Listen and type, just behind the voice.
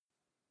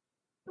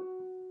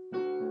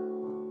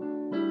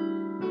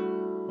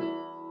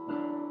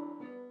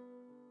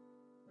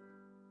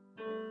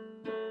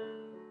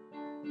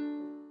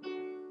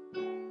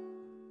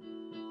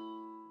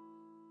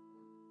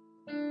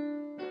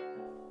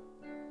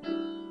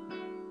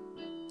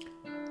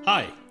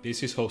Hi,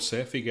 this is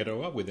Jose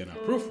Figueroa with an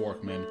Approved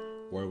Workman,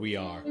 where we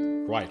are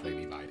rightly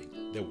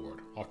dividing the word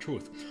of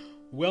truth.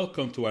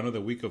 Welcome to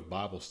another week of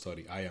Bible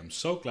study. I am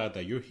so glad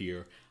that you're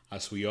here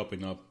as we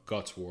open up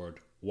God's Word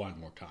one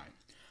more time.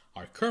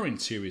 Our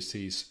current series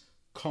is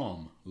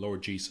Come,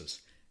 Lord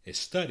Jesus, a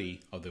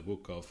study of the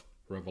book of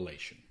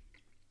Revelation.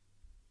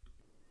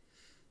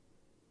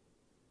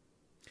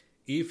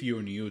 If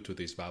you're new to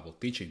this Bible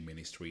teaching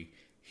ministry,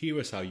 here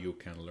is how you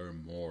can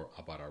learn more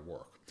about our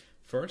work.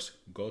 First,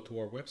 go to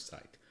our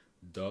website,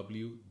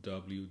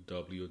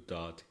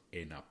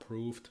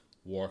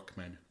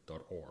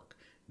 www.anapprovedworkman.org.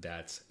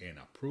 That's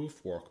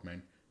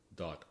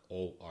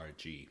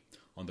anapprovedworkman.org.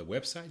 On the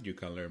website, you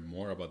can learn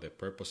more about the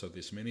purpose of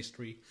this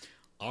ministry,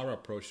 our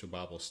approach to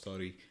Bible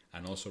study,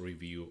 and also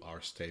review our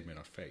statement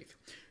of faith.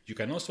 You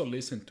can also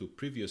listen to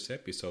previous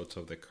episodes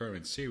of the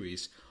current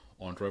series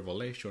on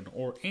Revelation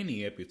or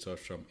any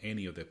episodes from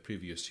any of the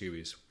previous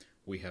series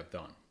we have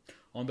done.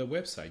 On the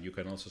website, you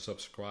can also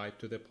subscribe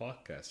to the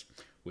podcast,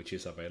 which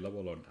is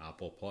available on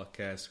Apple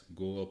Podcasts,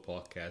 Google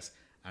Podcasts,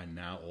 and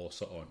now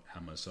also on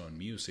Amazon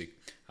Music,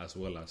 as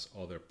well as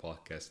other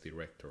podcast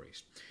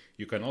directories.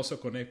 You can also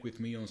connect with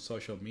me on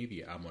social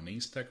media. I'm on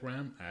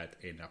Instagram at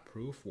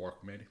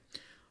anapprovedworkman.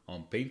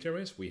 On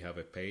Pinterest, we have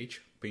a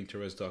page,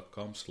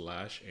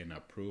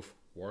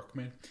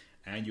 pinterest.com/anapprovedworkman.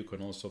 And you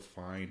can also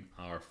find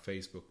our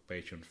Facebook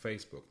page on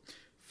Facebook,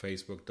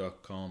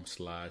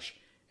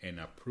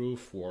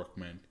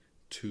 facebook.com/anapprovedworkman215.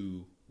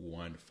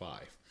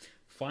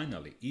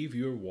 Finally, if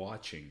you're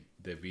watching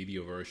the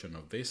video version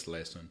of this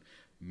lesson,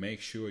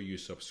 make sure you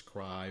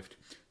subscribe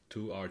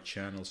to our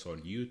channels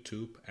on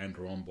YouTube and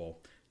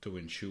Rumble to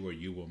ensure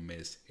you will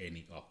miss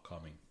any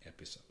upcoming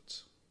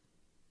episodes.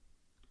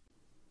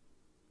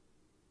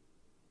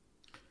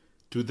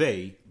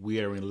 Today, we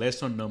are in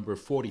lesson number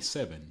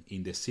 47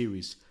 in the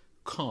series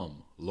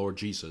Come, Lord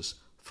Jesus,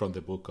 from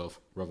the book of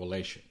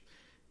Revelation.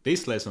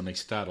 This lesson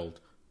is titled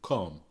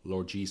Come,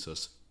 Lord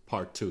Jesus,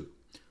 Part 2.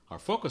 Our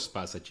focus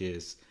passage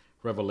is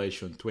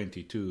Revelation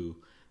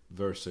 22,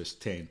 verses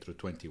 10 through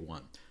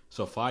 21.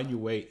 So find your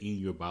way in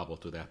your Bible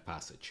to that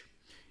passage.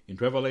 In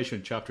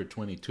Revelation chapter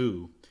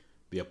 22,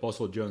 the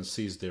Apostle John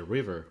sees the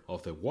river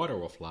of the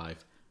water of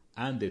life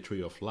and the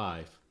tree of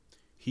life.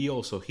 He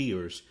also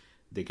hears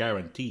the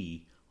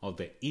guarantee of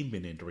the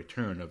imminent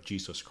return of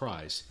Jesus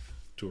Christ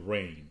to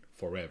reign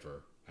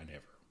forever and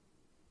ever.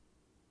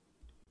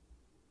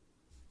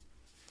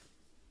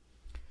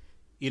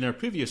 In our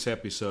previous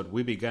episode,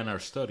 we began our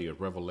study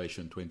of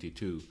Revelation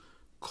 22,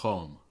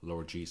 Come,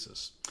 Lord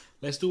Jesus.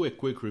 Let's do a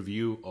quick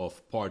review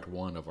of part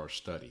 1 of our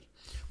study.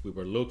 We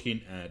were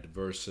looking at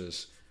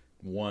verses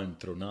 1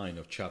 through 9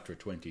 of chapter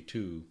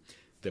 22,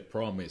 the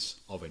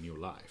promise of a new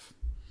life.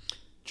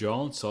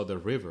 John saw the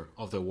river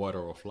of the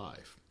water of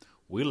life.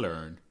 We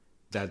learned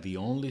that the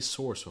only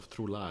source of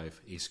true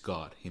life is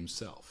God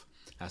Himself,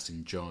 as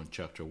in John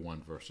chapter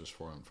 1, verses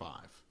 4 and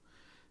 5.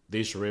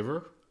 This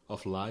river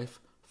of life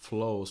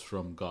flows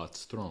from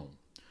God's throne.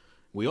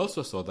 We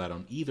also saw that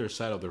on either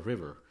side of the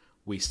river,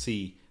 we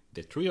see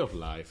the tree of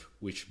life,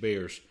 which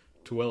bears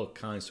 12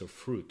 kinds of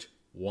fruit,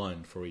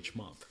 one for each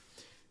month.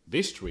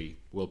 This tree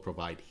will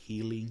provide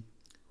healing,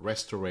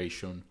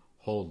 restoration,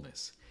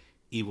 wholeness.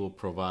 It will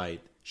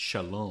provide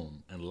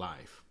shalom and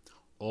life,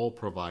 all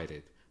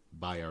provided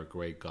by our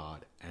great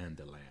God and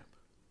the Lamb.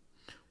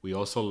 We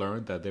also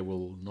learned that there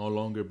will no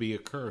longer be a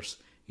curse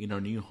in our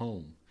new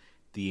home.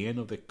 The end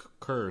of the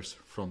curse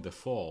from the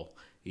fall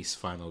is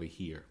finally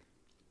here.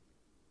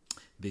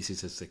 This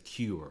is a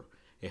secure,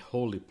 a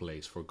holy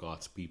place for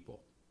God's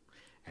people.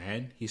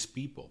 And His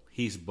people,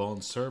 His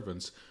bond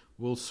servants,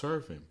 will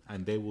serve Him,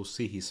 and they will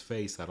see His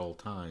face at all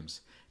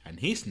times. And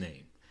His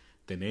name,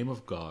 the name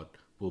of God,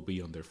 will be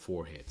on their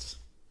foreheads.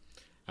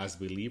 As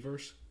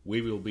believers,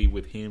 we will be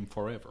with Him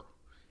forever.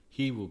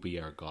 He will be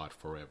our God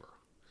forever.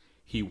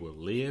 He will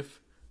live,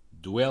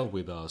 dwell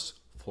with us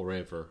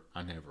forever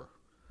and ever.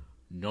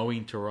 No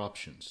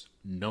interruptions,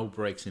 no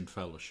breaks in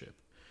fellowship.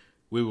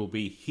 We will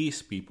be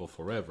His people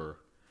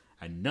forever,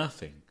 and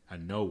nothing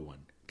and no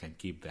one can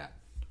keep that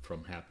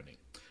from happening.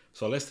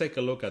 So let's take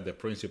a look at the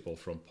principle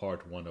from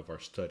part 1 of our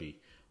study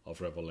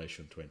of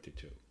Revelation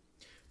 22.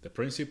 The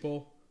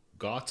principle: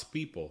 God's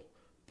people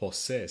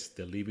possess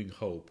the living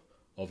hope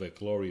of a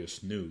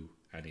glorious new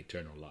and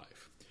eternal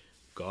life.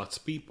 God's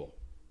people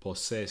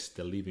possess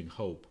the living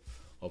hope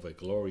of a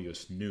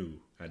glorious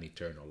new and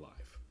eternal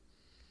life.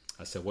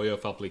 As a way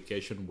of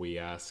application, we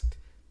ask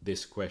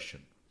this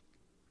question: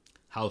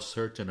 how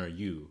certain are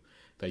you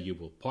that you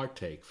will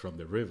partake from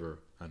the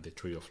river and the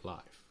tree of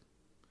life?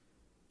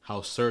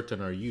 How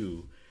certain are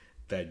you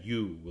that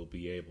you will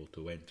be able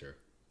to enter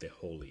the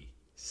holy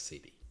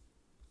city?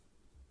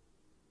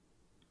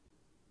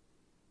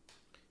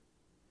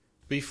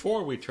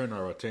 Before we turn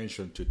our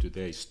attention to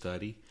today's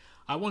study,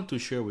 I want to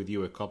share with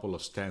you a couple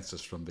of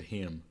stanzas from the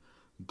hymn,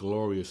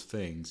 Glorious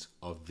Things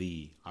of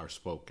Thee Are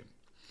Spoken.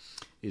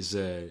 It's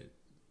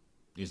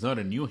not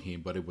a new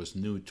hymn, but it was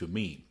new to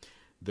me.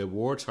 The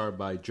words are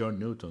by John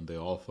Newton, the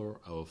author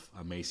of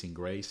Amazing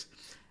Grace,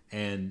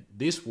 and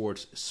these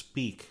words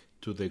speak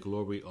to the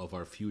glory of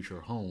our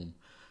future home,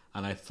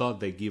 and I thought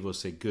they give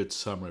us a good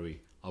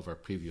summary of our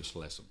previous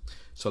lesson.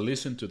 So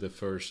listen to the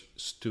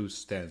first two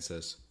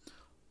stanzas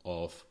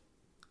of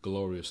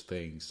Glorious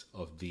Things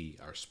of Thee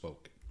Are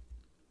Spoken.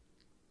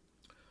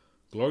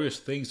 Glorious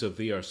things of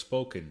Thee are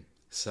spoken,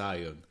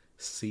 Zion,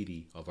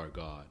 city of our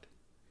God.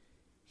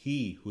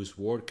 He whose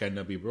word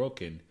cannot be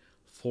broken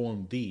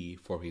formed Thee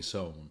for His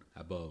own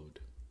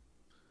abode.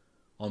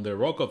 On the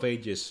rock of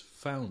ages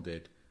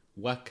founded,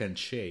 what can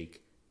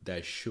shake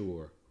Thy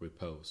sure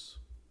repose?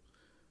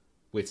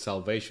 With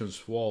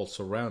salvation's wall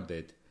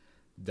surrounded,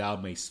 Thou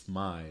mayst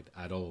smite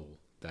at all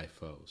Thy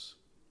foes.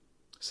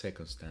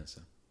 Second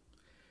stanza.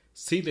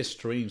 See the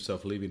streams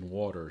of living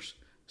waters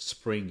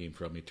springing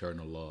from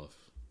eternal love.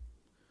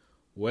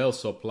 Well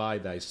supply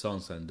Thy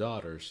sons and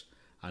daughters,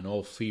 and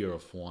all fear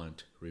of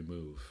want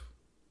remove.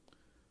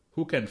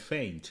 Who can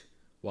faint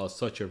while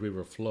such a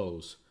river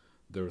flows,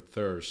 their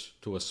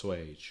thirst to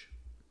assuage?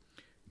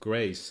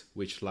 Grace,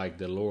 which like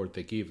the Lord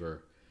the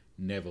Giver,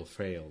 never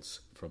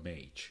fails from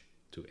age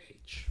to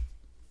age.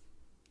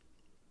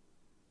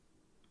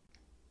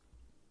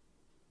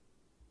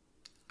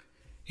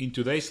 In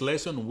today's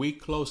lesson, we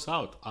close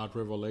out our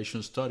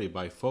Revelation study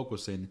by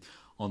focusing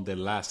on the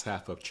last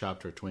half of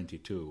chapter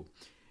 22,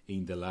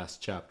 in the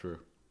last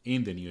chapter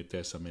in the New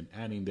Testament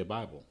and in the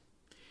Bible.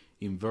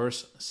 In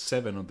verse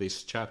 7 of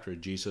this chapter,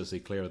 Jesus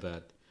declared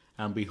that,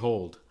 "And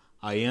behold,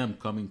 I am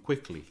coming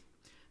quickly.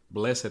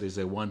 Blessed is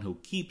the one who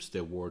keeps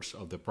the words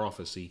of the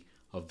prophecy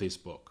of this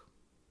book."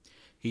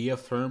 He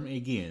affirmed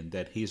again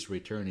that his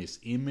return is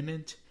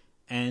imminent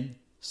and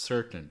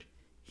certain.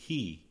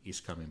 He is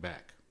coming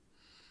back.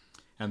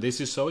 And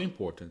this is so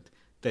important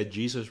that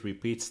Jesus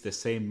repeats the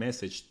same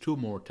message 2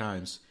 more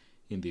times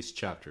in this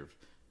chapter,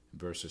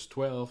 verses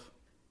 12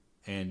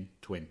 and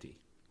 20.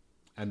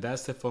 And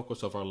that's the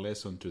focus of our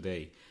lesson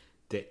today,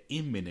 the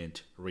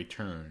imminent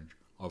return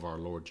of our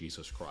Lord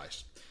Jesus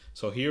Christ.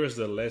 So here is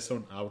the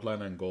lesson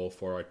outline and goal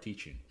for our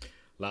teaching.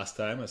 Last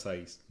time, as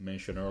I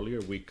mentioned earlier,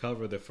 we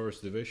covered the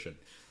first division,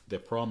 the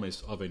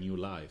promise of a new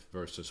life,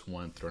 verses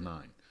 1 through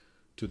 9.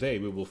 Today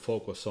we will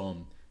focus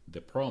on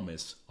the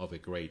promise of a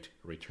great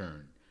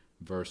return,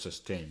 verses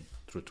 10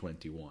 through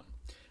 21.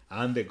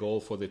 And the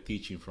goal for the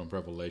teaching from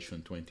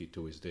Revelation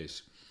 22 is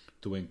this: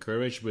 to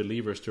encourage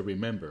believers to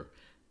remember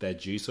that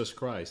Jesus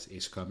Christ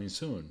is coming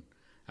soon,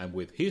 and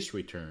with His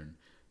return,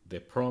 the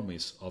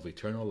promise of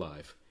eternal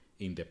life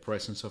in the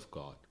presence of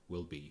God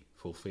will be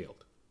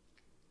fulfilled.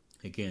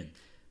 Again,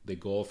 the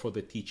goal for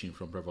the teaching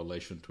from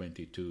Revelation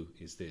 22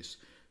 is this: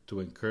 to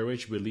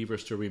encourage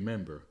believers to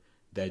remember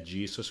that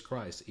Jesus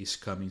Christ is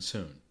coming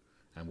soon,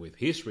 and with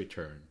His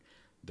return,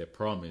 the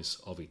promise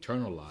of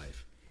eternal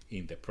life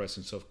in the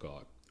presence of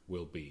God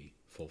will be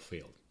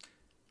fulfilled.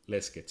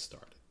 Let's get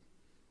started.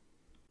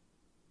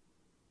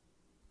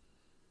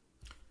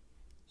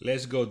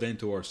 Let's go then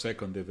to our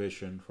second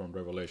division from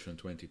Revelation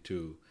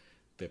 22,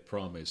 the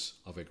promise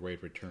of a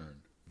great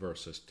return,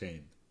 verses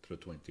 10 through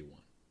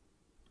 21.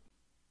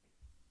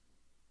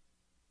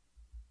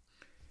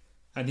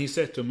 And He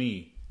said to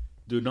me,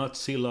 "Do not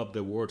seal up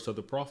the words of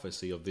the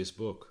prophecy of this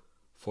book,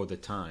 for the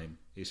time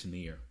is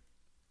near.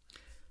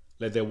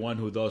 Let the one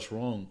who does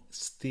wrong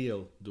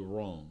still do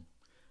wrong,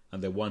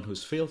 and the one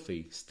who's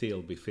filthy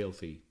still be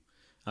filthy,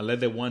 and let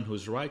the one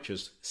who's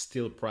righteous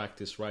still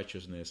practice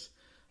righteousness,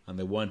 and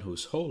the one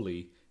who's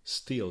holy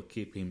still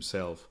keep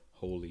himself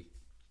holy.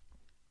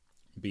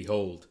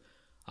 Behold,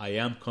 I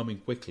am coming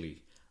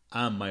quickly,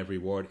 and my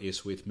reward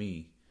is with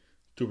me,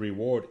 to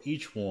reward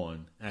each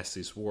one as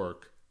his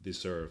work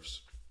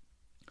deserves.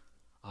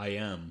 I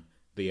am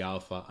the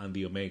Alpha and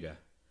the Omega,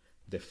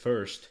 the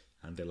first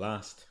and the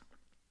last,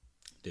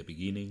 the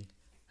beginning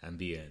and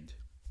the end.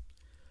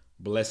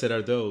 Blessed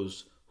are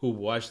those who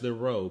wash their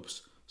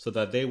robes, so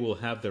that they will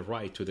have the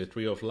right to the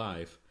tree of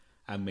life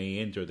and may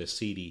enter the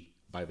city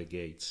by the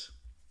gates.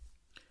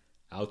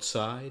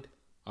 Outside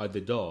are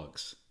the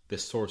dogs, the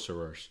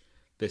sorcerers,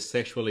 the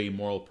sexually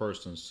immoral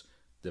persons,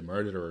 the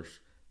murderers,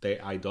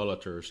 the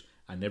idolaters,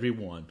 and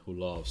everyone who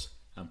loves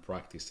and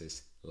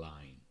practices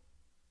lying."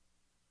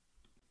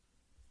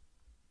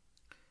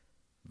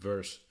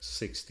 Verse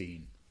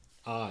 16.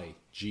 I,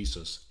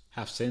 Jesus,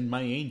 have sent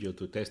my angel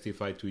to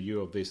testify to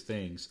you of these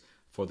things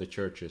for the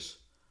churches.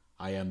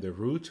 I am the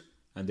root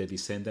and the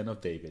descendant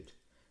of David,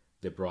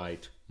 the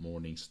bright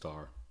morning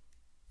star.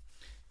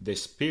 The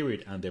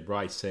Spirit and the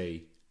bride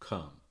say,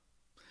 "Come."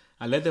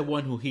 And let the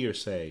one who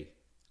hears say,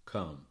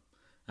 "Come."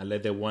 And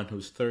let the one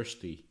who's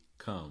thirsty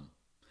come.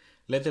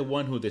 Let the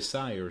one who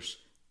desires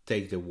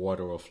take the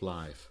water of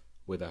life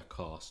without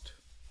cost.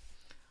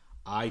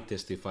 I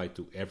testify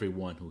to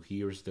everyone who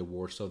hears the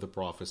words of the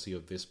prophecy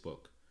of this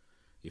book.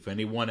 If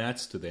anyone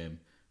adds to them,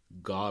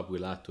 God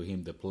will add to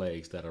him the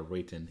plagues that are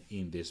written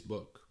in this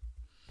book.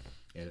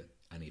 And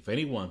if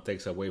anyone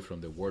takes away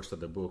from the words of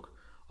the book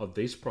of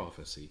this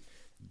prophecy,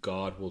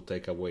 God will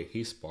take away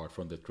his part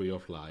from the tree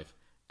of life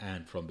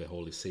and from the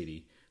holy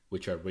city,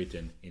 which are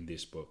written in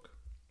this book.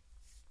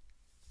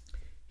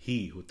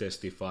 He who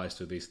testifies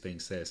to these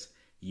things says,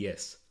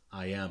 "Yes,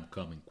 I am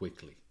coming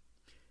quickly."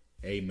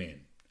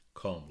 Amen.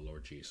 Come,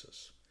 Lord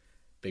Jesus.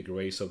 The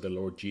grace of the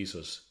Lord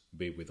Jesus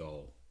be with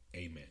all.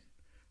 Amen.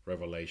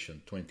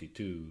 Revelation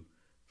 22,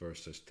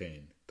 verses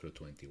 10 through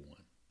 21.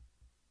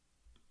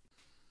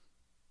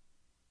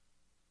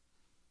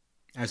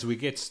 As we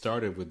get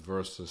started with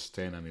verses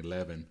 10 and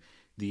 11,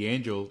 the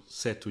angel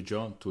said to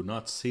John to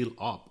not seal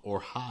up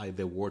or hide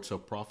the words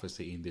of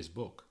prophecy in this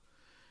book.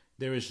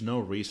 There is no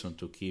reason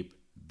to keep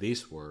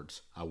these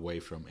words away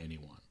from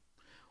anyone.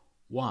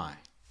 Why?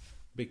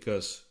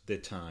 Because the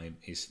time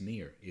is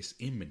near, is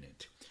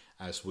imminent,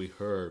 as we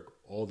heard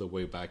all the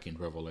way back in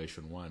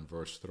Revelation 1,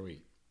 verse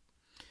 3.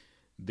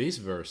 These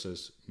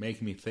verses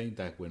make me think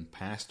that when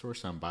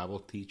pastors and Bible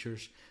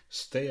teachers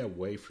stay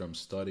away from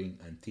studying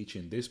and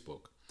teaching this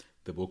book,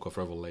 the book of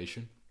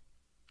Revelation,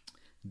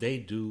 they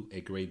do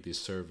a great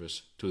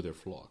disservice to their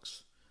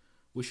flocks.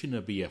 We should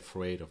not be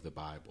afraid of the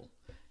Bible,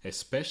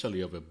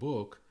 especially of a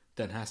book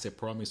that has a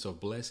promise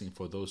of blessing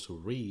for those who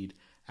read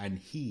and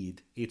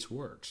heed its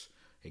words.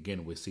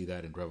 Again, we see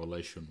that in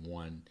Revelation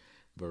 1,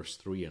 verse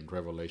 3 and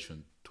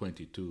Revelation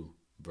 22,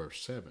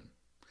 verse 7.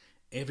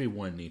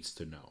 Everyone needs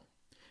to know,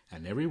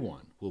 and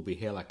everyone will be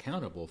held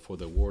accountable for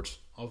the words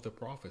of the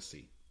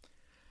prophecy.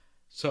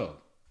 So,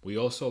 we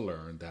also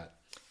learn that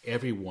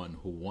everyone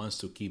who wants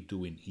to keep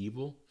doing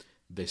evil,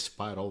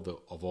 despite all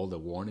the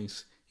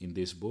warnings in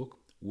this book,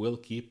 will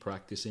keep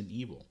practicing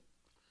evil.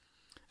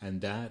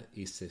 And that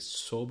is a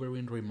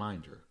sobering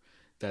reminder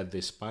that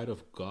despite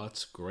of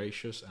God's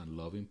gracious and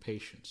loving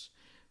patience,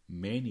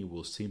 many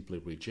will simply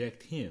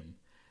reject Him,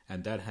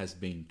 and that has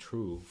been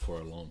true for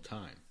a long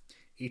time.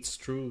 It's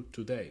true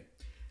today.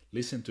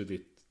 Listen to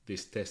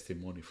this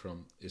testimony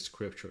from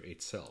Scripture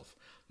itself.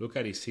 Look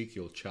at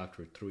Ezekiel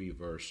chapter 3,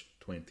 verse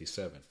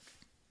 27.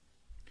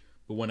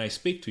 But when I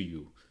speak to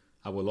you,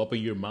 I will open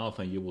your mouth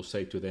and you will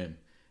say to them,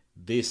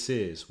 this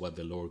is what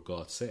the Lord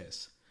God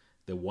says.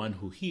 The one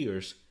who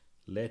hears,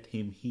 let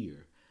him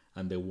hear,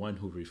 and the one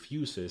who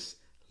refuses,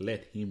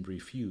 let him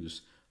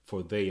refuse,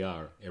 for they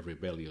are a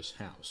rebellious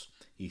house.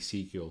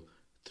 Ezekiel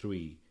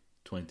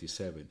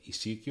 3:27.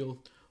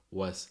 Ezekiel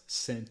was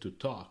sent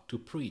to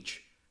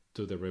preach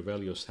to the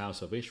rebellious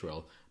house of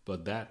Israel,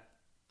 but that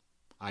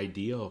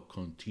idea of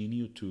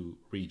continue to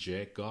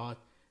reject God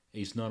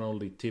is not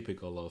only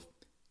typical of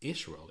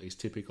Israel, it's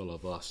typical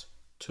of us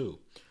too.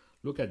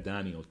 Look at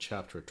Daniel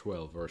chapter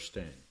 12, verse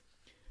 10.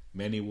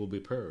 Many will be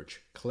purged,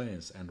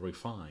 cleansed, and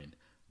refined,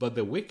 but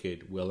the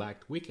wicked will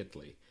act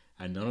wickedly,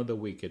 and none of the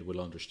wicked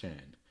will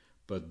understand.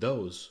 But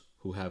those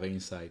who have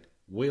insight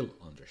will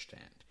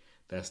understand.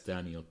 That's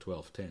Daniel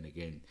 12:10.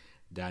 Again,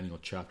 Daniel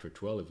chapter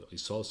 12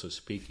 is also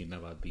speaking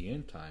about the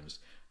end times,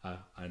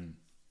 and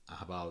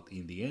about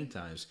in the end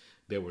times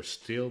there will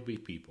still be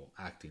people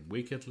acting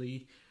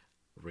wickedly,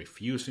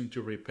 refusing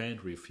to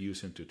repent,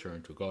 refusing to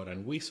turn to God.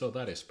 And we saw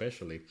that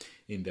especially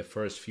in the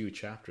first few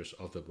chapters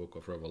of the book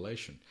of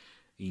Revelation.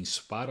 In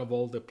spite of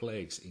all the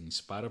plagues, in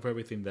spite of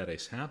everything that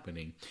is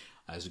happening,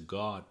 as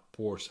God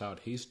pours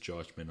out His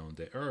judgment on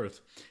the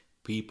earth,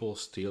 people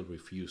still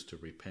refuse to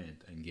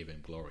repent and give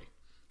Him glory.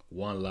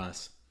 One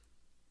last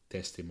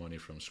testimony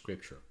from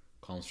Scripture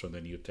comes from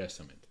the New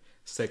Testament.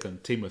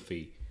 2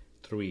 Timothy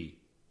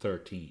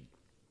 3:13.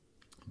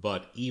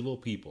 But evil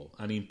people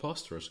and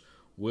impostors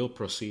will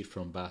proceed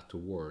from bad to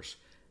worse,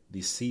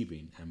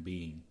 deceiving and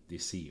being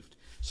deceived.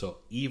 So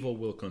evil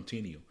will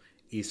continue.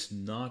 It's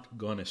not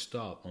going to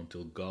stop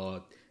until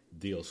God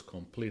deals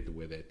completely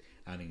with it.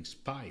 And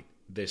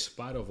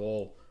despite of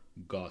all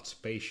God's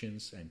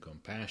patience and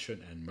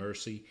compassion and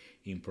mercy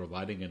in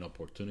providing an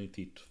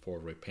opportunity for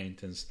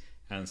repentance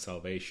and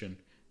salvation,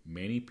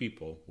 many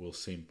people will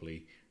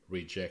simply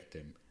reject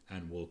Him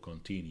and will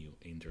continue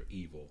in their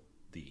evil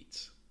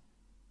deeds.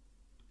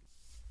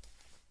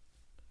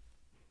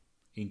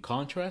 In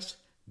contrast,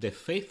 the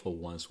faithful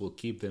ones will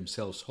keep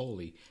themselves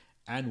holy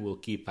and will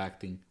keep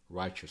acting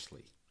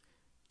righteously.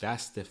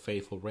 That's the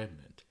faithful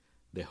remnant,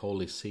 the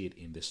holy seed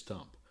in the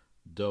stump,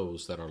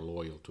 those that are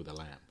loyal to the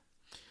Lamb.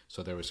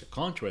 So there is a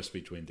contrast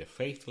between the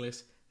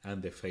faithless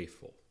and the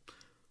faithful.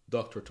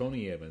 Dr.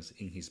 Tony Evans,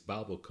 in his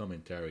Bible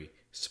commentary,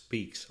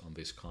 speaks on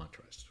this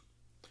contrast.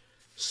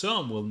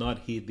 Some will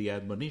not heed the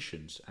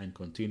admonitions and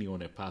continue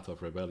on a path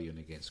of rebellion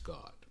against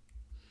God.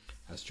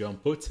 As John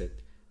puts it,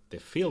 the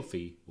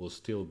filthy will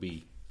still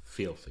be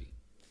filthy.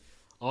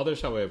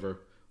 Others,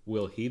 however,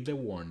 will heed the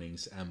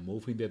warnings and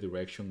move in the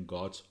direction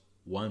God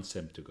wants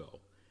them to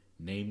go,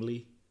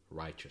 namely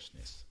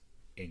righteousness.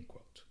 End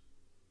quote.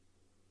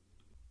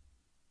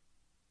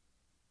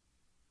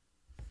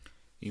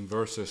 In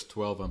verses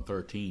 12 and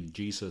 13,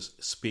 Jesus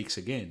speaks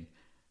again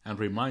and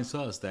reminds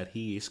us that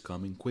He is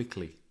coming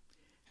quickly,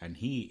 and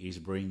He is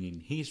bringing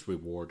His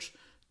rewards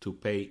to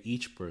pay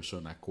each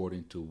person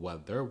according to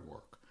what their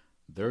work,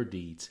 their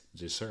deeds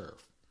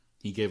deserve.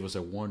 He gave us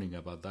a warning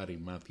about that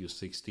in Matthew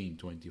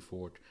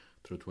 16:24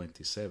 through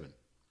 27.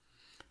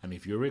 And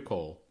if you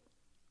recall,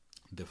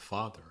 the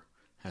Father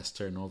has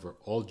turned over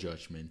all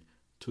judgment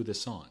to the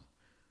Son.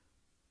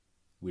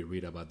 We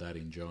read about that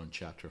in John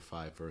chapter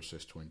 5,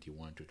 verses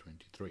 21 to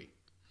 23.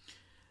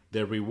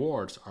 The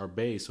rewards are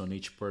based on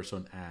each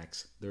person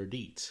acts their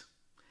deeds.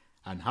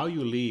 And how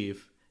you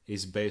live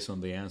is based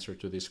on the answer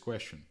to this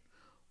question.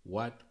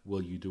 What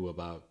will you do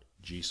about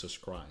Jesus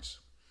Christ?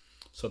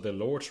 So the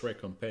Lord's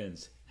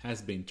recompense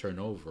has been turned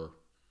over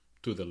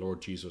to the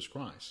Lord Jesus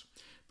Christ.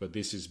 But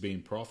this is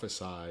being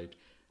prophesied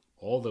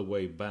all the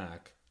way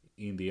back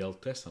in the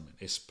Old Testament,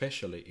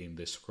 especially in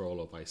the scroll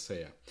of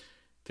Isaiah.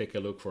 Take a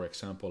look, for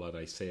example, at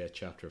Isaiah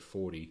chapter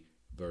 40,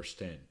 verse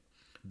 10.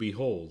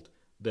 Behold,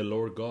 the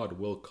Lord God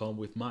will come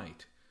with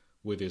might,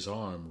 with his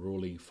arm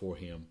ruling for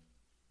him.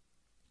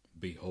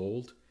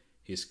 Behold,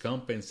 his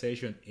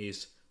compensation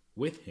is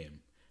with him,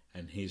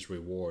 and his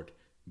reward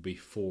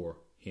before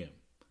him.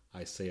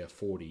 Isaiah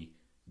 40,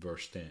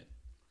 verse 10.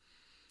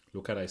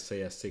 Look at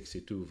Isaiah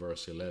 62,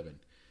 verse 11.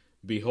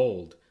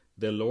 Behold,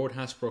 the Lord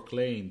has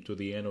proclaimed to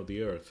the end of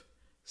the earth,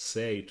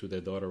 say to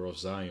the daughter of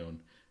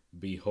Zion,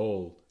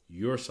 behold,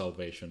 your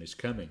salvation is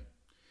coming.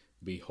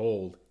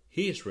 Behold,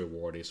 his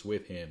reward is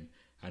with him,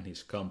 and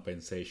his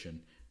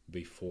compensation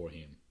before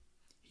him.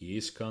 He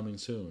is coming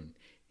soon.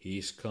 He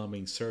is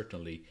coming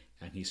certainly,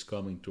 and he's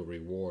coming to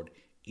reward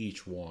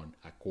each one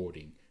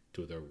according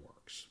to their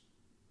works.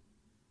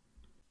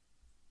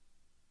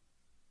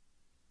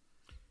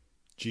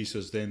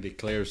 Jesus then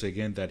declares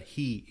again that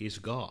he is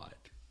God.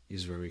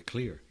 It's very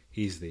clear.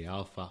 He is the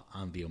Alpha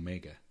and the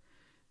Omega,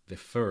 the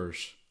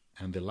first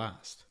and the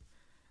last,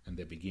 and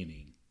the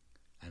beginning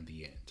and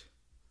the end.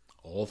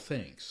 All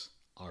things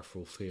are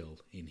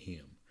fulfilled in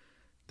him,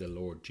 the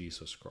Lord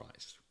Jesus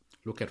Christ.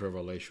 Look at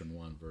Revelation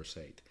 1, verse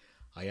 8.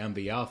 I am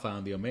the Alpha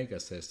and the Omega,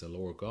 says the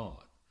Lord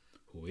God,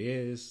 who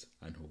is,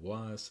 and who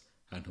was,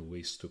 and who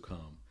is to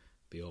come,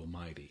 the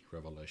Almighty.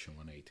 Revelation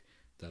 1:8.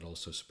 That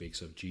also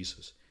speaks of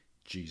Jesus.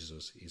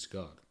 Jesus is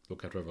God.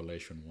 Look at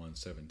Revelation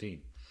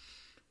 1:17.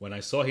 When I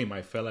saw him,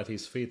 I fell at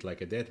his feet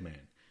like a dead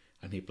man,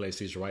 and he placed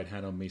his right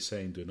hand on me,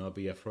 saying, do not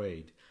be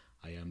afraid.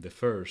 I am the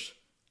first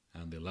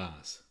and the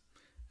last.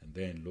 And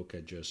then look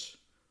at just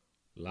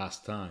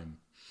last time,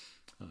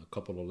 a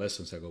couple of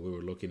lessons ago, we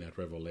were looking at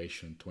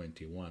Revelation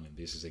 21, and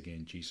this is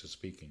again Jesus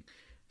speaking.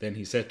 Then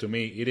he said to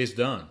me, it is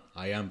done.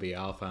 I am the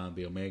Alpha and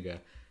the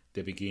Omega,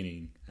 the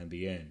beginning and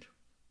the end.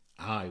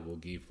 I will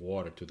give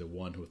water to the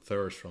one who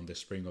thirsts from the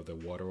spring of the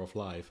water of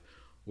life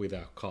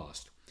without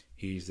cost.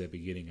 He is the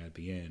beginning and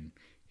the end.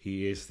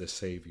 He is the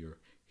Savior.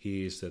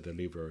 He is the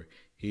deliverer.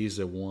 He is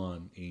the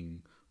one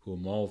in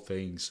whom all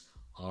things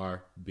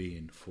are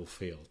being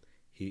fulfilled.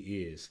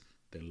 He is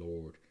the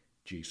Lord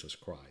Jesus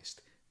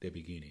Christ, the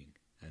beginning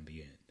and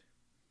the end.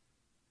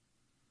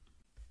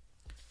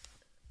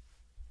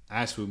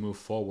 As we move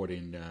forward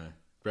in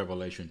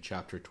Revelation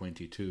chapter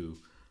 22,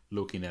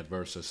 looking at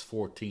verses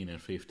 14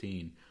 and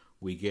 15,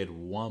 we get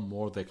one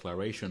more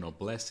declaration of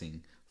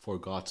blessing for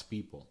God's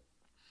people.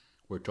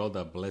 We're told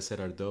that blessed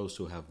are those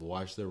who have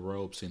washed their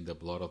robes in the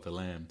blood of the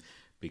Lamb,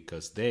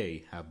 because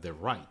they have the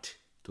right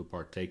to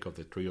partake of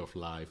the tree of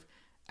life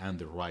and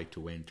the right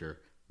to enter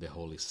the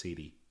holy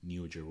city,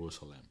 New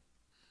Jerusalem.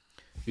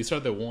 These are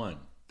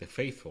the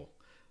faithful,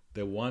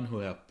 the one who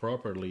have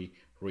properly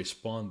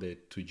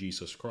responded to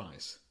Jesus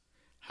Christ,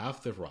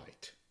 have the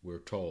right, we're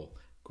told,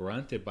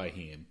 granted by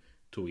him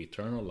to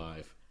eternal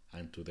life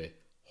and to the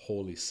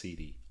holy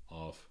city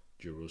of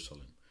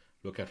Jerusalem.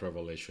 Look at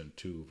Revelation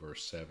 2,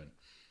 verse 7.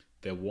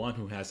 The one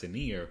who has an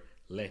ear,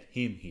 let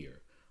him hear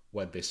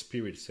what the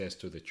Spirit says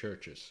to the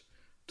churches.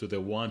 To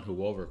the one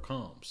who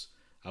overcomes,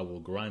 I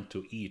will grant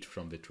to eat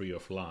from the tree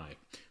of life,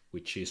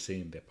 which is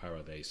in the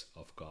paradise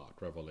of God.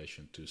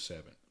 Revelation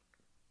 2:7.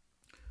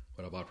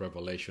 What about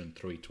Revelation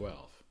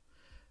 3:12?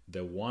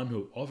 The one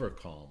who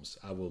overcomes,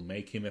 I will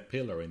make him a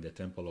pillar in the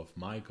temple of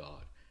my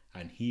God,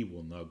 and he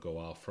will not go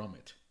out from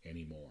it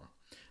anymore.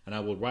 And I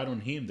will write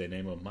on him the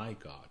name of my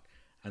God,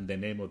 and the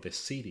name of the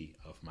city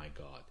of my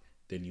God,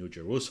 the New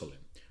Jerusalem,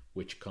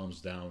 which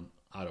comes down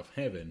out of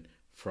heaven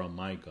from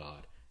my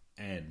God,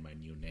 and my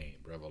new name.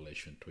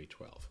 Revelation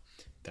 3:12.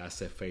 That's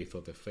the faith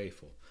of the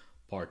faithful.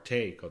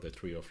 Partake of the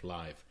tree of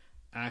life,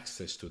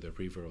 access to the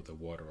river of the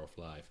water of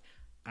life,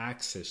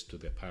 access to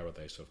the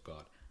paradise of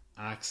God,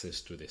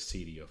 access to the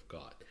city of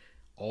God,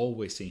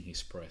 always in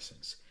his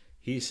presence,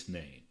 his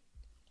name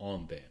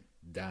on them.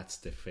 That's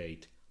the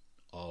fate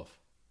of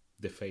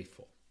the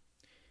faithful.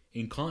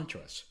 In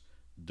contrast,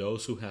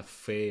 those who have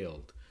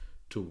failed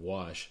to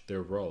wash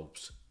their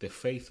robes, the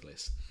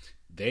faithless,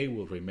 they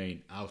will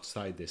remain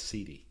outside the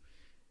city.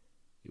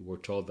 We're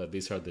told that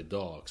these are the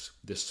dogs,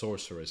 the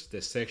sorcerers,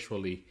 the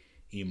sexually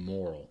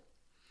immoral,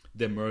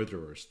 the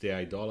murderers, the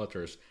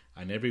idolaters,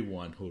 and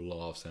everyone who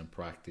loves and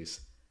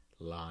practices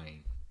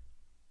lying.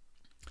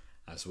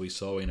 As we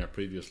saw in our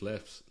previous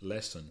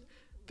lesson,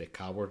 the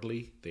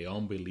cowardly, the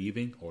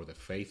unbelieving, or the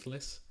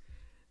faithless,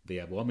 the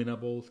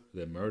abominable,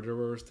 the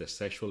murderers, the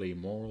sexually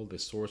immoral, the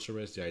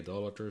sorcerers, the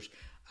idolaters,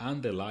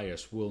 and the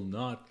liars will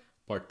not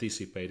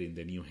participate in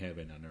the new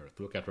heaven and earth.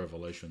 Look at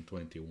Revelation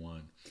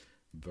 21,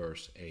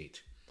 verse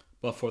 8.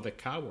 But for the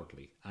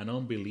cowardly, and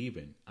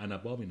unbelieving, and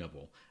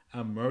abominable,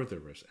 and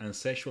murderers, and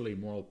sexually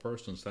immoral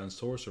persons, and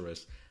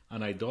sorcerers,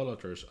 and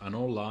idolaters, and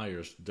all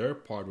liars, their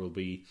part will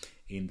be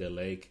in the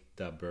lake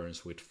that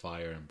burns with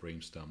fire and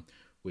brimstone,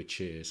 which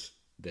is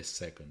the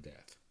second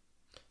death.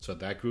 So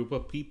that group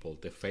of people,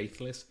 the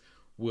faithless,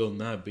 will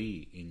not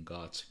be in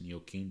God's new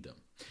kingdom.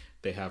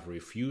 They have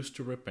refused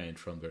to repent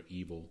from their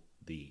evil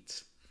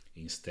deeds.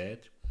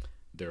 Instead,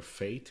 their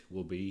fate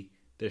will be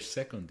their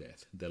second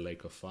death, the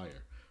lake of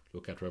fire.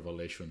 Look at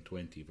Revelation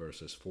 20,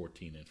 verses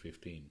 14 and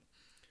 15.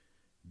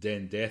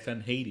 Then death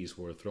and Hades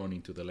were thrown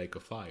into the lake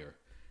of fire.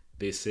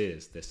 This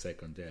is the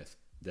second death,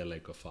 the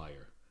lake of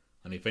fire.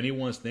 And if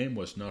anyone's name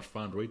was not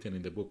found written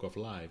in the book of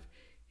life,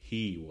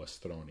 he was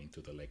thrown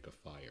into the lake of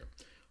fire.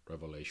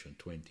 Revelation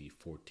 20,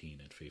 14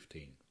 and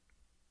 15.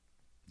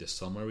 The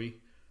summary: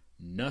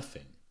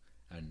 nothing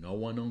and no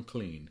one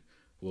unclean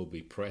will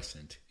be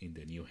present in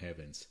the new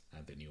heavens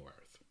and the new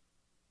earth.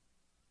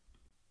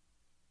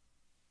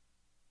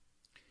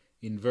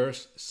 In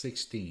verse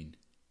 16,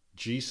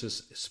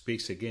 Jesus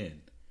speaks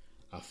again,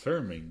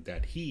 affirming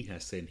that he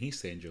has sent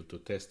his angel to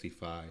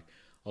testify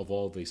of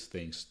all these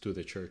things to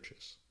the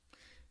churches.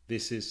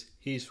 This is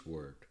his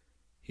word,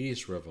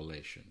 his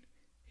revelation,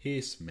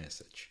 his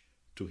message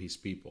to his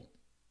people.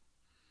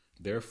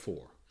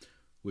 Therefore,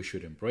 we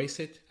should embrace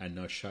it and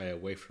not shy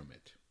away from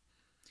it.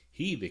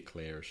 He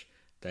declares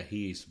that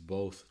he is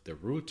both the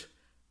root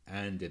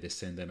and the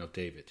descendant of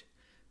David,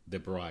 the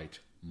bright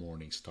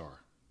morning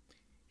star.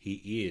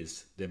 He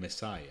is the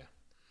Messiah.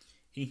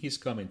 In his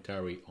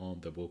commentary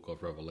on the book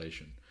of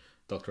Revelation,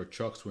 Dr.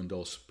 Chuck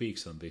Swindoll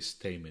speaks on this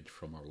statement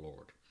from our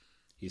Lord.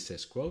 He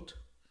says, quote,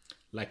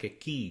 "Like a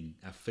king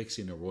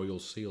affixing a royal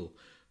seal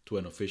to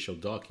an official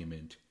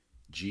document,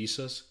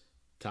 Jesus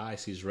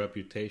ties his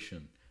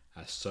reputation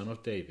as Son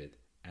of David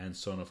and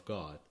Son of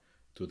God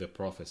to the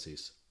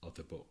prophecies of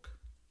the book.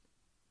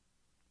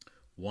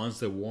 Once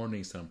the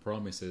warnings and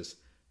promises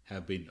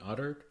have been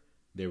uttered,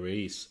 there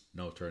is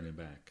no turning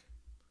back.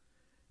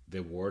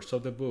 The words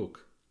of the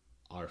book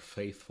are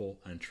faithful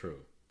and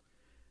true,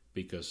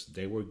 because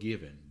they were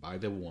given by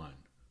the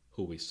one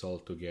who is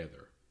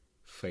altogether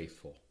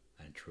faithful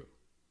and true."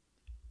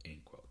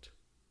 End quote.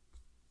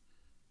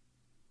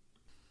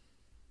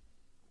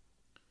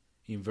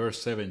 In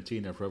verse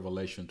 17 of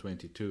Revelation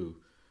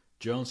 22,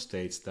 John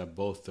states that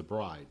both the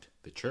bride,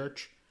 the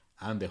church,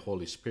 and the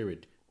Holy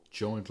Spirit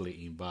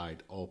jointly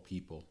invite all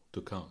people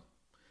to come.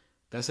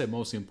 That's the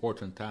most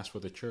important task for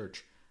the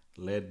church,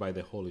 led by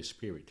the Holy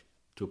Spirit,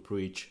 to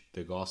preach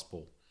the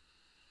gospel.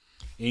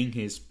 In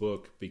his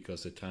book,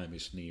 Because the Time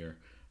is Near,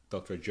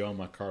 Dr. John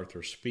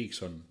MacArthur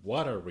speaks on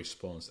what our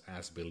response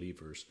as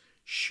believers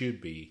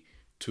should be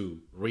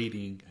to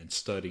reading and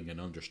studying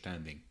and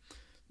understanding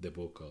the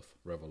book of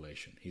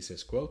Revelation. He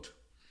says, quote,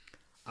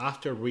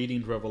 "After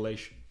reading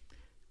Revelation,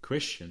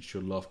 Christians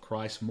should love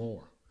Christ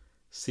more,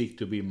 seek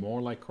to be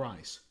more like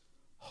Christ,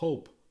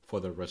 hope for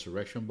the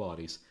resurrection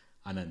bodies,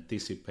 and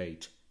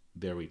anticipate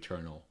their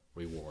eternal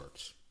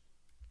rewards.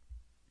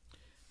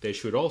 They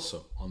should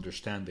also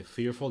understand the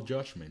fearful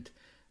judgment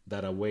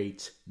that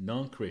awaits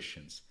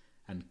non-Christians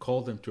and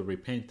call them to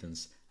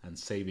repentance and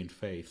saving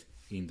faith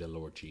in the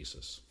Lord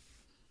Jesus.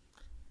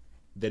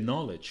 The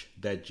knowledge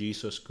that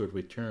Jesus could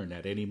return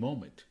at any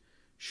moment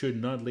should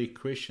not lead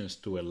Christians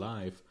to a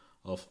life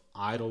of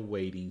idle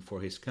waiting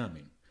for his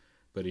coming,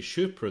 but it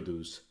should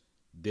produce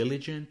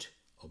diligent,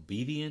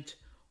 obedient,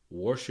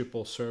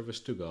 worshipful service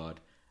to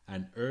God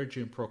and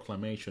urgent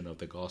proclamation of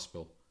the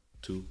gospel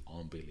to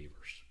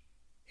unbelievers."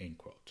 End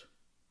quote.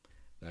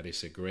 That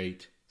is a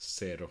great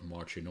set of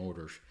marching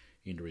orders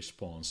in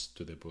response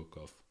to the book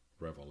of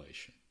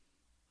Revelation.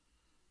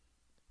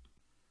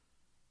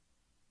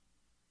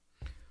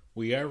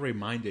 We are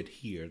reminded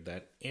here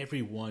that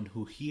everyone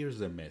who hears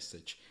the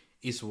message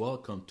is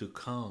welcome to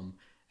come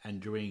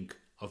and drink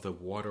of the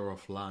water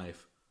of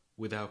life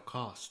without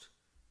cost.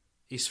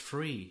 It's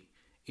free.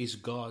 It's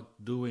God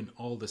doing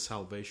all the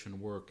salvation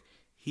work.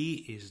 He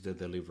is the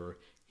deliverer.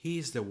 He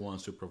is the one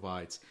who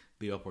provides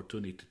the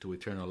opportunity to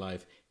eternal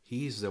life.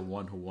 He is the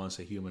one who wants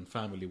a human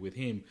family with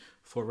him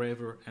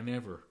forever and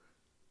ever.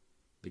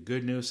 The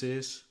good news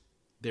is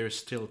there's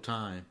still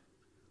time.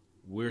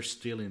 We're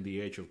still in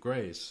the age of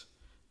grace.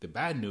 The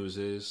bad news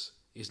is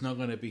it's not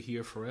going to be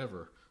here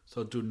forever.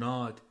 So do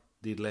not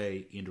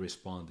delay in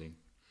responding.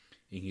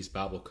 In his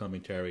Bible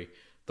commentary,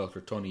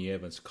 Dr. Tony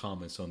Evans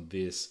comments on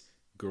this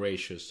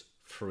gracious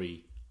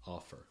free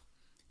offer.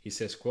 He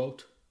says,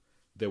 quote,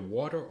 "The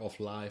water of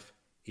life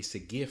is a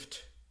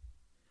gift.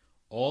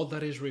 All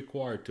that is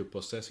required to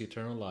possess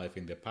eternal life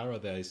in the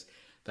paradise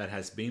that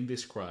has been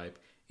described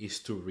is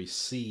to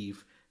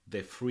receive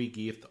the free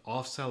gift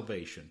of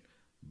salvation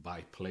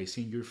by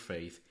placing your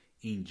faith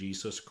in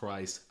Jesus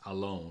Christ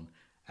alone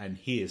and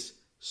his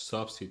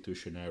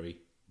substitutionary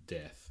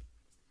death.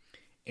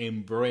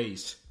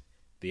 Embrace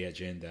the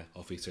agenda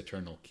of his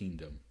eternal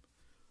kingdom.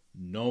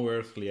 No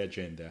earthly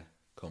agenda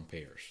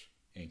compares."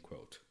 End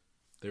quote.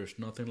 There's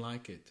nothing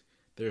like it.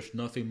 There's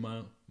nothing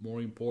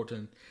more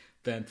important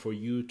than for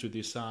you to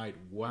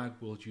decide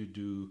what will you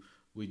do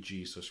with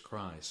Jesus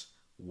Christ.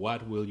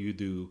 What will you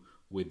do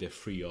with the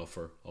free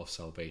offer of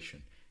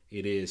salvation?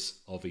 It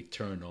is of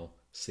eternal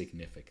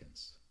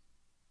significance.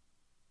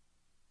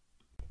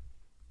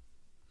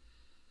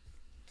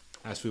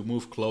 As we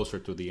move closer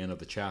to the end of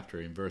the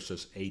chapter in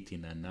verses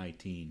 18 and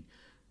 19,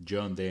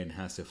 John then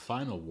has a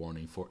final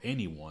warning for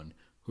anyone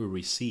who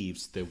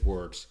receives the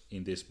words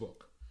in this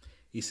book.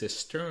 It's a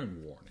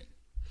stern warning.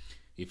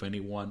 If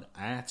anyone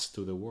adds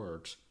to the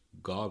words,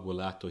 God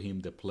will add to him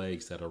the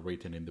plagues that are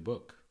written in the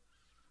book.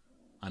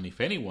 And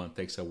if anyone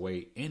takes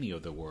away any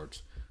of the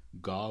words,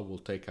 God will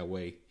take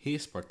away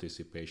his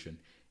participation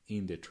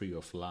in the tree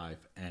of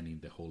life and in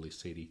the holy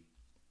city.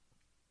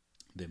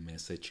 The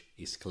message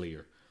is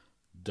clear.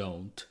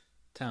 Don't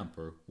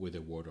tamper with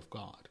the word of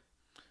God.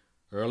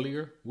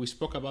 Earlier, we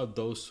spoke about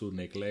those who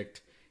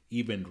neglect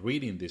even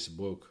reading this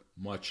book,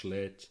 much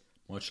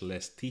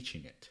less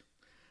teaching it.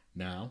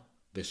 Now,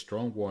 the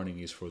strong warning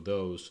is for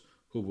those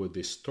who would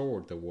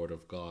distort the word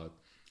of God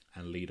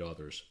and lead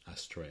others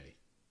astray.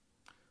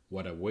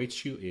 What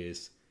awaits you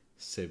is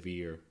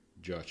severe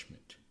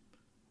judgment.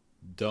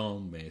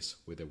 Don't mess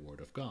with the word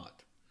of God.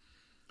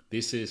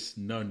 This is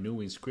not new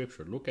in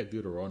Scripture. Look at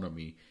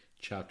Deuteronomy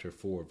chapter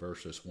 4,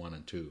 verses 1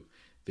 and 2.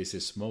 This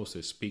is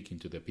Moses speaking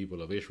to the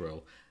people of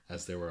Israel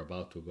as they were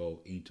about to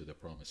go into the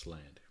promised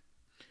land.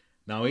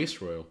 Now,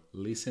 Israel,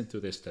 listen to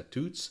the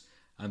statutes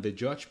and the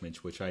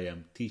judgments which I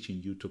am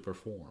teaching you to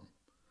perform,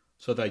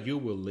 so that you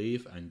will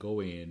live and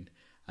go in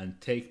and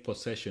take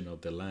possession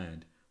of the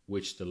land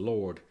which the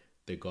Lord,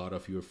 the God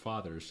of your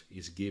fathers,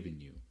 is giving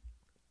you.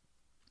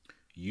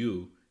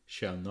 You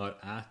shall not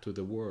add to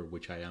the word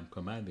which I am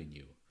commanding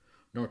you,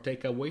 nor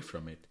take away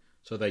from it,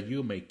 so that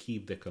you may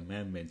keep the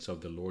commandments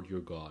of the Lord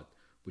your God,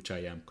 which I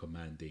am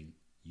commanding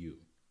you.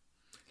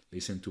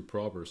 Listen to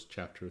Proverbs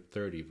chapter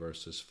 30,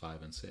 verses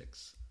 5 and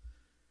 6.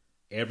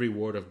 Every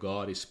word of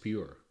God is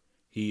pure.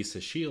 He is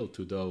a shield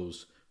to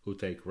those who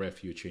take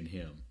refuge in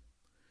him.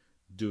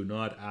 Do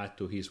not add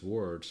to his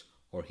words,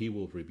 or he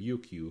will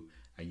rebuke you,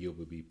 and you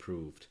will be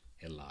proved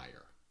a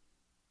liar.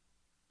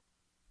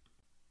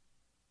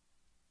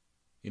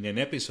 In an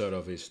episode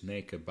of his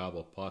Naked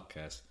Bible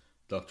podcast,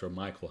 Dr.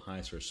 Michael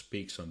Heiser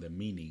speaks on the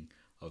meaning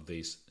of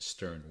this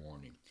stern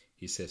warning.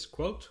 He says,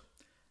 quote,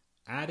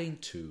 adding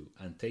to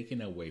and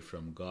taking away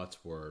from God's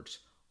words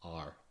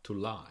are to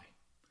lie.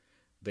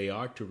 They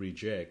are to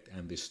reject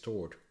and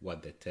distort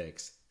what the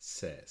text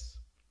says.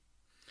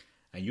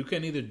 And you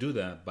can either do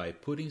that by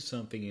putting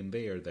something in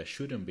there that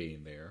shouldn't be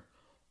in there,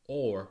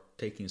 or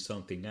taking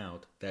something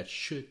out that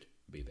should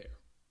be there.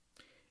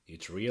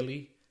 It's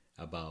really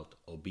about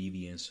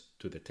obedience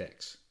to the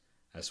text,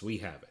 as we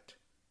have it.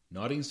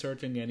 Not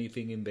inserting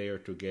anything in there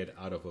to get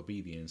out of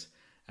obedience,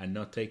 and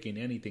not taking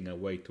anything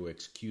away to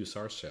excuse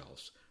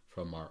ourselves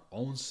from our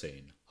own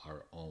sin,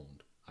 our own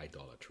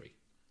idolatry.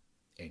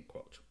 End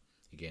quote.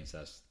 Again,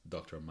 that's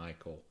Dr.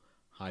 Michael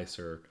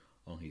Heiser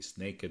on his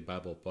Naked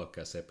Bible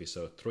Podcast,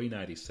 episode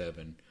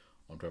 397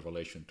 on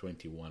Revelation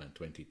 21 and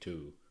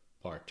 22,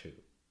 part 2.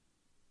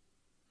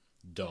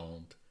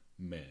 Don't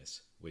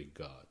mess with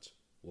God's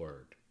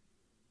word.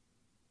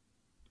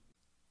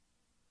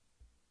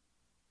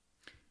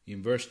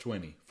 In verse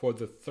 20, for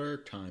the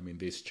third time in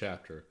this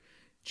chapter,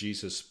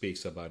 Jesus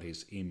speaks about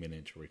his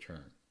imminent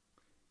return.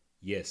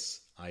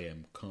 Yes, I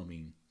am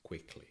coming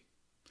quickly.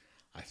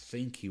 I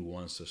think he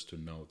wants us to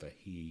know that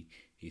he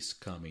is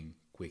coming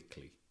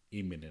quickly,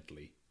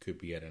 imminently, could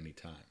be at any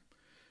time.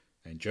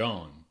 And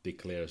John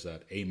declares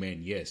that,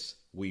 amen, yes,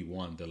 we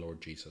want the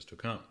Lord Jesus to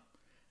come.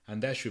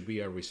 And that should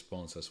be our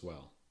response as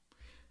well.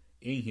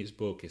 In his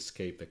book,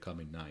 Escape the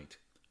Coming Night,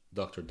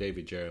 Dr.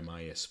 David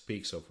Jeremiah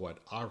speaks of what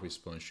our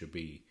response should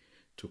be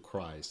to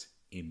Christ's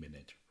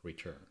imminent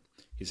return.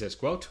 He says,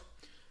 quote,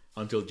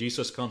 until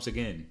Jesus comes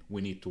again,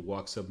 we need to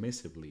walk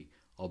submissively,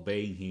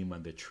 obeying him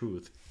and the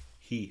truth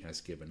he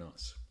has given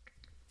us.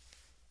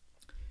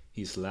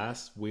 His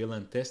last will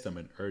and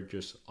testament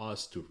urges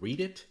us to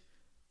read it,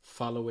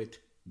 follow it,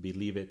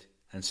 believe it,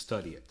 and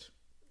study it.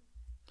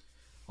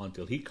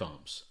 Until he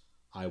comes,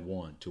 I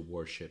want to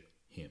worship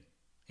him.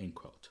 End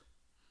quote.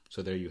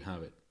 So there you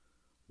have it.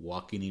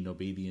 Walking in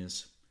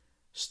obedience,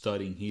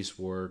 studying his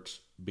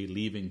words,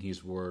 believing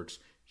his words,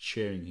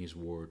 sharing his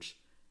words,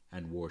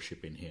 and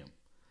worshiping him.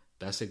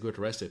 That's a good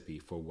recipe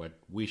for what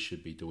we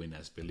should be doing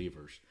as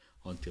believers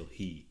until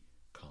he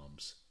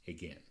comes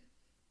again.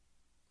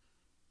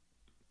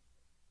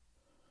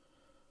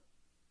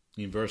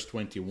 In verse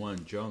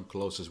 21, John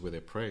closes with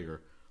a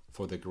prayer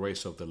for the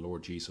grace of the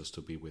Lord Jesus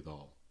to be with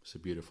all. It's a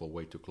beautiful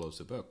way to close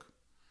the book.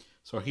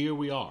 So here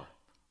we are.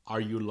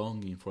 Are you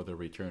longing for the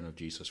return of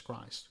Jesus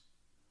Christ?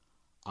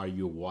 Are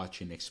you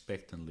watching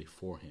expectantly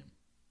for him?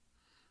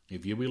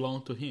 If you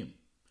belong to him,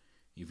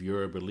 if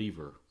you're a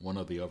believer, one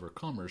of the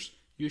overcomers,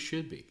 you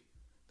should be.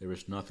 There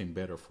is nothing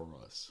better for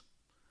us.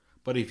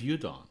 But if you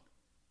don't,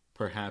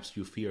 perhaps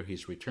you fear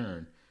his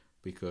return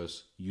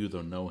because you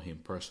don't know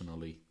him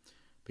personally,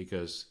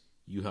 because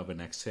you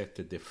haven't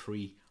accepted the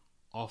free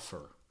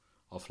offer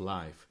of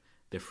life,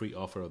 the free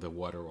offer of the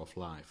water of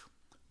life.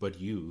 But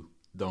you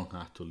don't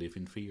have to live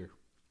in fear.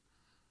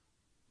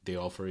 The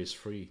offer is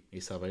free,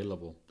 it's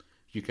available.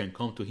 You can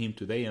come to him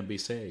today and be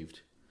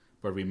saved.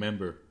 But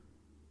remember,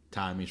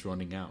 time is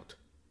running out.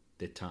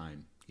 The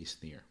time is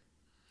near.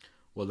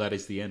 Well, that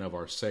is the end of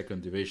our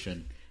second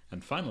division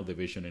and final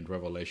division in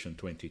Revelation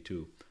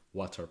 22.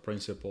 What's our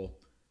principle?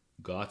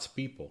 God's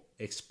people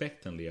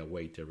expectantly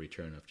await the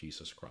return of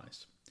Jesus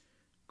Christ.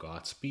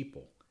 God's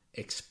people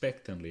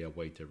expectantly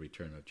await the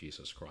return of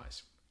Jesus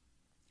Christ.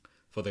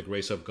 For the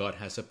grace of God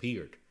has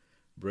appeared,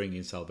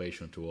 bringing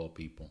salvation to all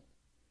people,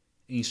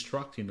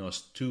 instructing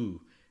us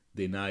to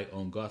deny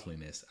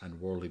ungodliness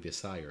and worldly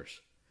desires,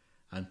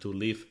 and to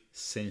live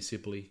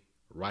sensibly,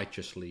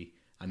 righteously,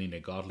 and in a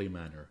godly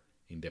manner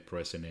in the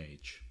present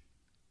age,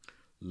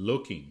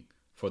 looking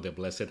for the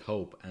blessed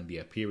hope and the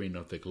appearing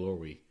of the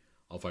glory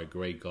of our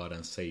great God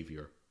and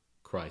Savior,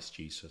 Christ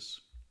Jesus,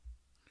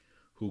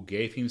 who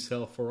gave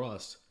himself for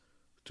us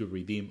to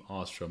redeem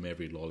us from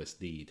every lawless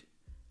deed,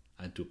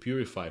 and to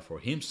purify for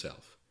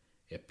himself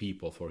a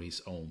people for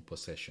his own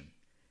possession,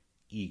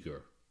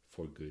 eager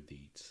for good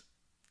deeds.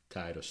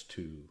 Titus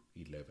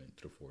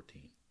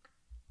 2:11-14.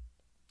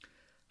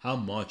 How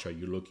much are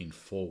you looking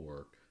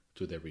forward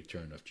to the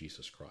return of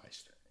Jesus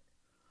Christ?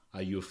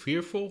 Are you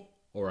fearful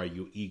or are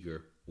you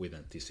eager with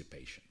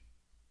anticipation?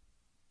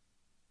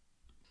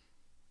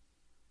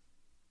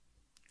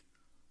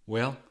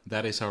 Well,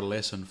 that is our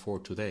lesson for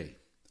today.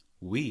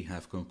 We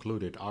have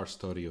concluded our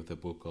study of the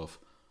book of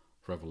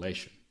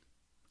Revelation.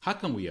 How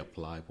can we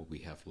apply what we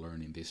have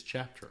learned in this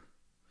chapter?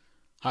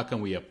 How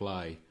can we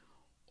apply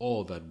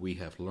all that we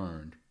have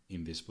learned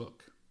in this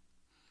book?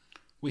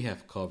 We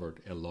have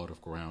covered a lot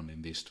of ground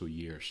in these 2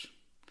 years.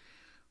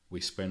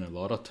 We spent a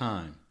lot of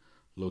time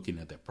looking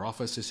at the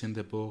prophecies in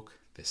the book,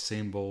 the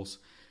symbols,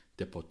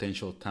 the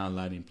potential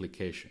timeline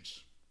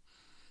implications.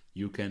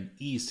 You can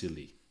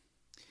easily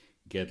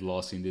get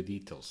lost in the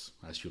details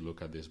as you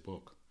look at this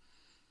book.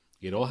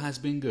 It all has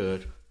been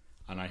good,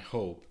 and I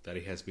hope that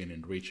it has been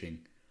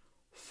enriching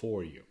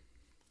for you.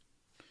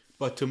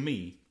 But to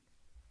me,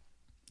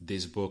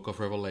 this book of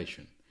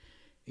Revelation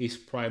is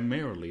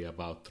primarily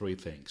about 3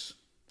 things.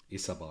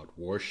 It's about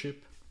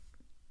worship,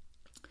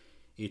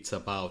 it's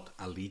about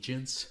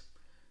allegiance,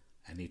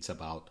 and it's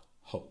about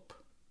hope.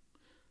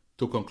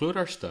 To conclude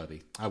our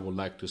study, I would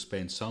like to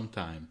spend some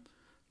time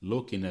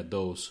looking at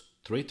those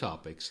 3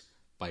 topics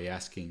by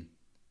asking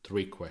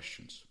 3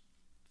 questions.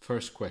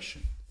 First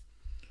question: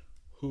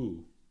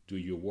 who do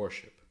you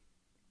worship?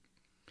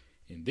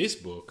 In this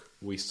book,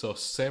 we saw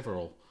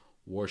several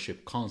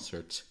worship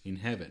concerts in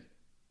heaven.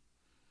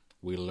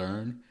 We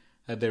learn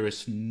that there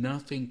is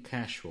nothing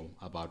casual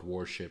about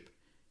worship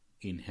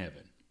in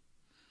heaven.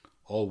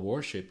 All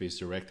worship is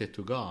directed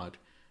to God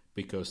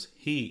because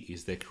he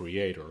is the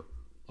creator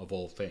of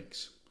all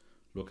things.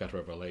 Look at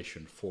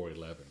Revelation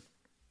 4:11.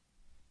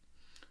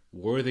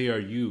 Worthy are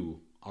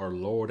you, our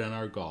Lord and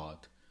our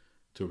God,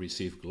 to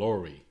receive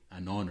glory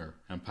and honor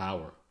and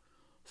power,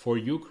 for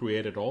you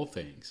created all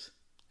things,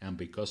 and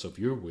because of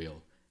your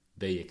will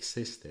they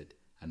existed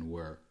and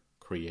were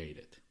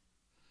created.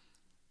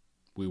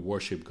 We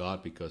worship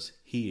God because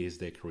he is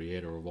the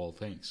creator of all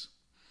things.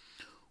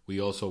 We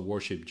also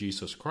worship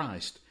Jesus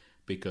Christ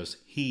because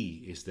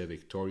he is the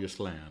victorious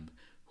Lamb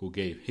who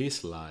gave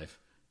his life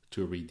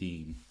to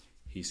redeem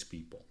his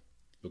people.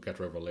 Look at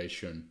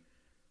Revelation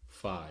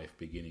 5,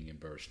 beginning in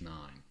verse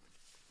 9.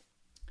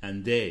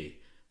 And they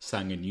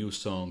sang a new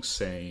song,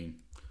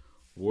 saying,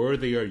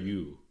 Worthy are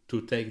you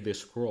to take the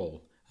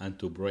scroll and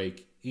to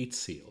break its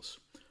seals,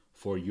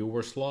 for you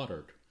were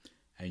slaughtered,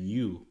 and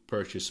you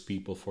purchased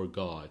people for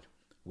God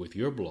with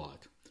your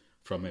blood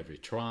from every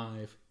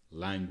tribe,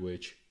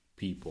 language,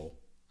 people,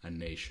 and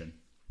nation.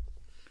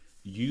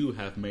 You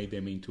have made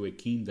them into a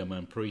kingdom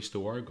and priests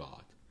to our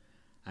God,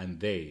 and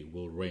they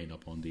will reign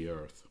upon the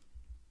earth.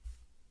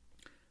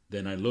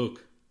 Then I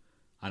looked,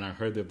 and I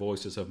heard the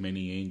voices of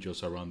many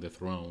angels around the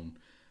throne,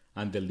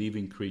 and the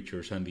living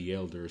creatures and the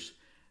elders,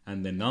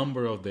 and the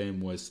number of them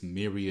was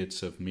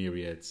myriads of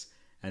myriads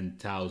and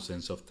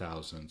thousands of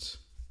thousands,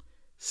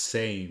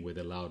 saying with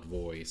a loud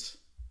voice,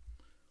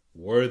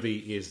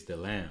 Worthy is the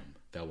Lamb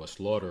that was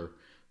slaughtered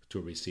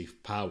to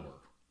receive power,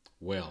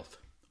 wealth,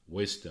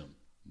 wisdom,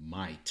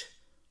 might,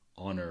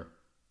 honor,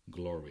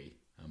 glory,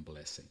 and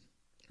blessing.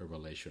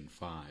 Revelation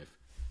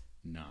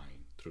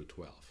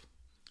 5:9-12.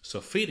 So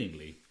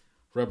fittingly,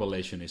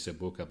 Revelation is a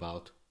book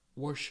about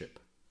worship,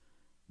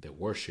 the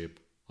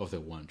worship of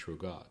the one true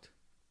God.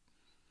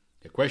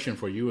 The question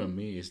for you and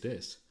me is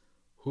this: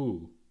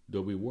 who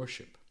do we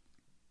worship?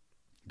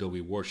 Do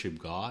we worship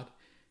God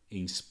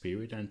in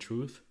spirit and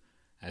truth,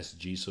 as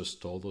Jesus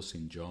told us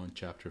in John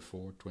chapter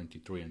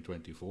 4:23 and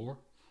 24?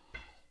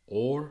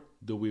 Or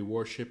do we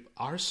worship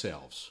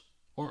ourselves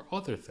or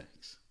other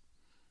things?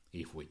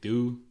 If we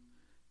do,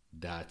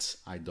 that's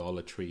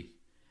idolatry.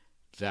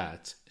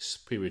 That's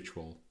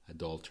spiritual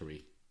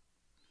adultery.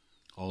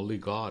 Only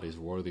God is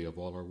worthy of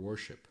all our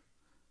worship,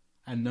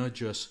 and not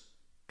just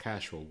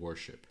casual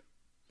worship.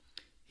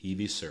 He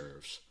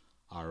deserves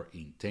our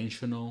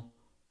intentional,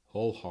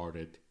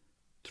 wholehearted,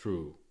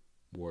 true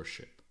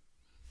worship.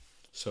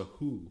 So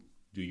who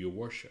do you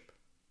worship?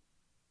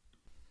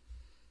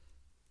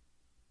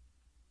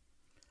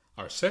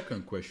 Our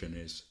second question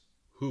is,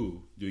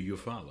 who do you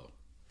follow?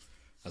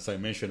 As I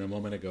mentioned a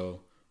moment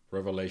ago,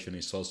 Revelation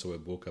is also a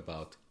book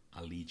about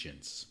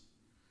allegiance.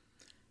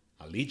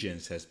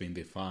 Allegiance has been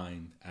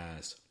defined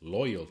as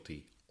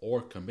loyalty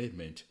or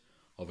commitment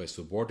of a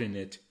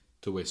subordinate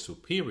to a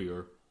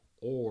superior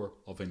or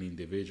of an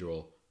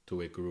individual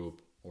to a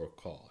group or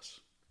cause.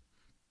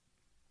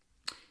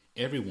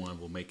 Everyone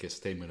will make a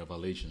statement of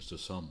allegiance to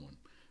someone,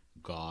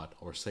 God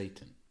or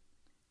Satan.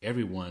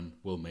 Everyone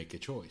will make a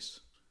choice.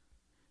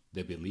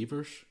 The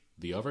believers,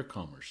 the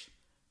overcomers,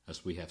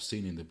 as we have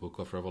seen in the book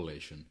of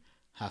Revelation,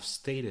 have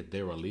stated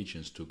their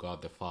allegiance to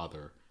God the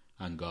Father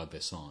and God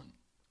the Son.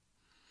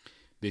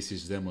 This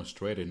is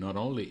demonstrated not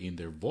only in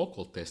their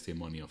vocal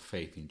testimony of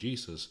faith in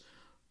Jesus,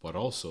 but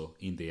also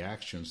in the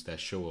actions that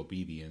show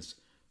obedience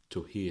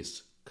to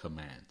His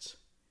commands.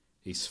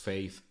 His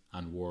faith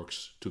and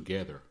works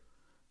together,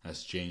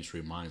 as James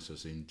reminds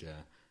us in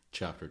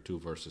chapter 2,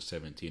 verses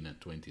 17 and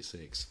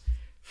 26.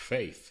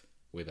 Faith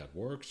without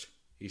works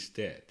is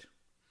dead.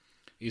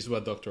 Is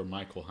what Dr.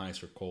 Michael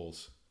Heiser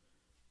calls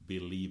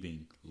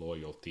believing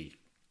loyalty.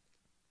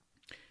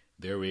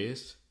 There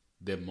is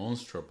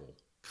demonstrable,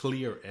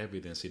 clear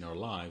evidence in our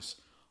lives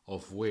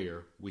of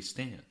where we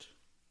stand.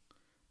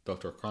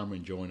 Dr.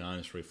 Carmen Joan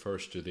Imes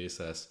refers to this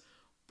as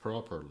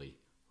properly,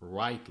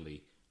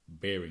 rightly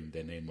bearing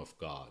the name of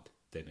God,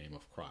 the name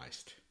of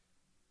Christ.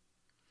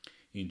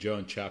 In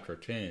John chapter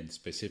 10,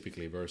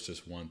 specifically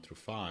verses 1 through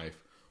 5,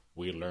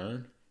 we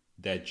learn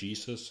that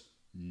Jesus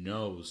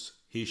knows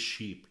His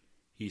sheep,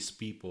 His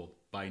people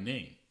by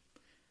name,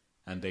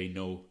 and they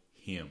know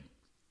Him.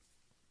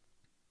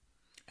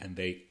 And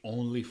they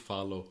only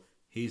follow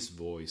His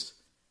voice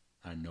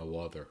and no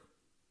other.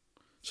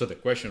 So the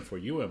question for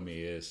you and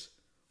me is,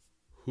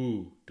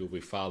 who do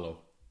we follow?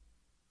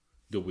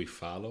 Do we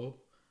follow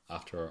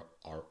after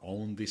our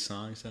own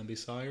designs and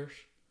desires?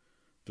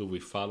 Do we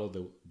follow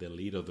the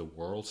lead of the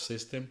world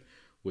system,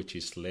 which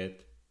is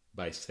led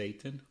by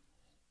Satan?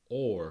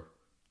 Or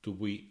do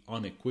we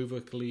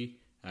unequivocally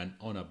and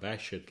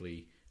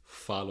unabashedly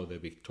follow the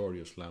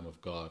victorious Lamb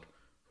of God,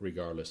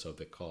 regardless of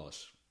the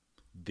cost?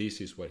 This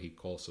is what He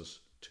calls us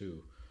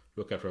to.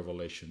 Look at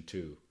Revelation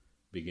 2,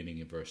 beginning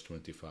in verse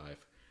 25.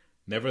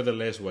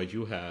 Nevertheless, what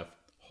you have,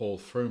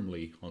 hold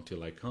firmly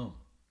until I come.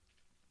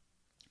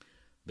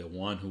 The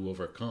one who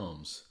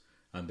overcomes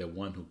and the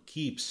one who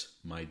keeps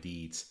my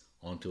deeds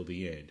until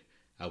the end,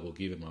 I will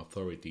give him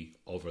authority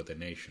over the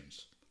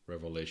nations.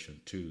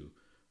 Revelation 2,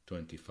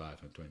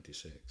 25 and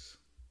 26.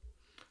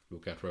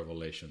 Look at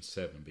Revelation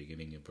 7,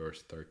 beginning in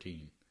verse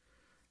 13.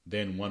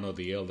 Then one of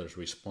the elders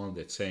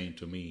responded, saying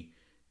to me,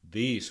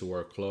 These who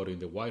are clothed in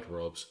the white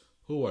robes,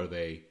 who are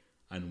they,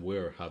 and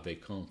where have they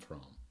come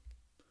from?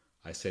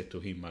 I said to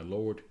him, My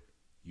Lord,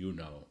 you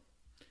know.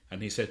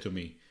 And he said to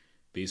me,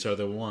 These are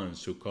the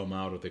ones who come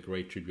out of the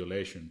great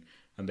tribulation,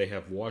 and they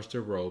have washed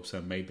their robes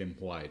and made them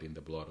white in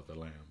the blood of the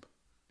Lamb.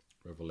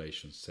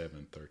 Revelation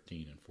 7,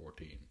 13 and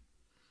 14.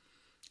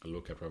 A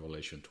look at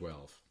Revelation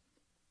 12.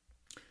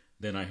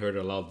 Then I heard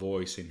a loud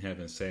voice in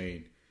heaven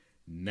saying,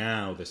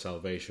 Now the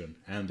salvation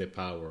and the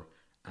power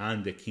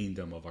and the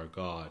kingdom of our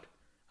God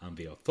and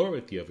the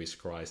authority of His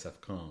Christ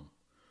have come.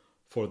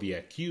 For the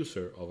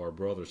accuser of our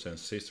brothers and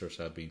sisters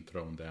have been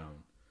thrown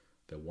down,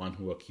 the one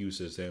who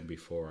accuses them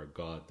before our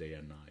God day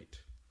and night.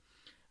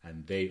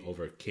 And they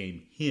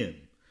overcame him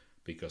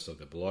because of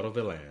the blood of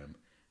the Lamb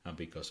and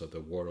because of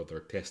the word of their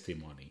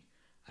testimony,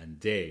 and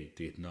they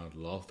did not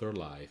love their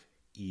life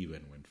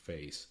even when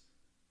faced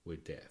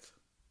with death.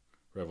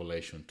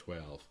 Revelation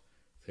 12,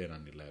 10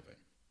 and 11.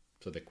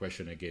 So the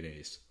question again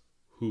is,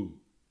 who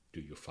do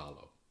you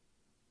follow?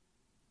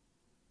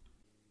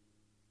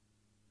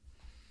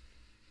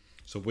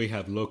 So we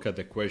have looked at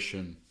the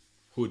question,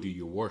 who do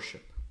you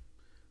worship?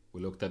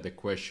 We looked at the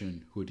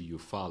question, who do you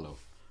follow?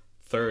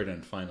 Third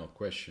and final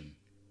question,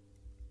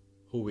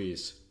 who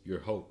is your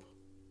hope?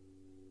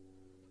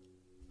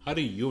 How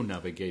do you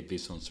navigate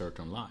this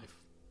uncertain life?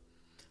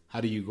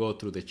 How do you go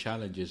through the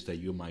challenges that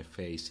you might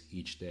face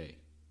each day?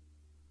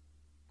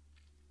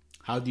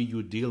 How do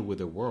you deal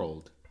with a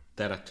world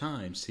that at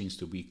times seems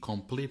to be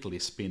completely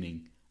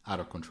spinning out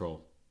of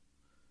control?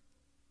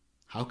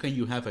 How can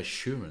you have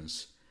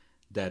assurance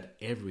that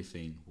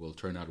everything will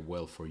turn out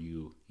well for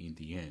you in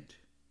the end?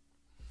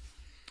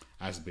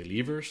 As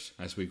believers,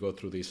 as we go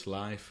through this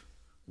life,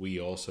 we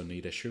also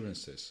need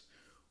assurances.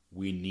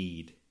 We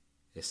need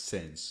a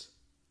sense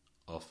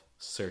of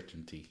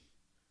certainty.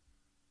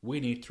 We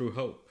need true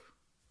hope.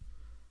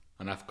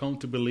 And I've come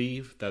to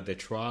believe that the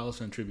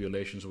trials and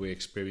tribulations we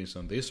experience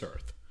on this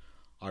earth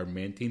are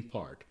meant in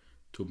part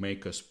to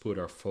make us put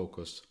our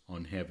focus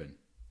on heaven.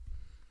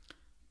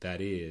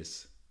 That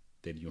is,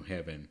 the new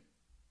heaven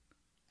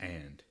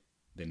and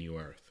the new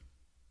earth.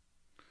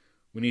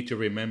 We need to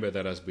remember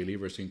that as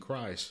believers in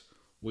Christ,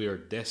 we are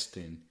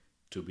destined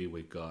to be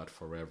with God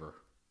forever.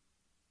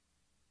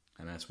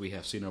 And as we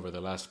have seen over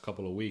the last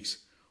couple of weeks,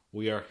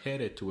 we are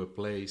headed to a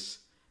place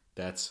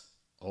that's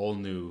all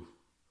new,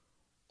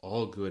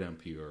 all good and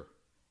pure,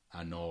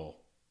 and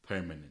all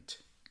permanent.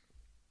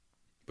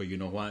 But you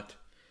know what?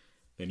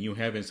 The new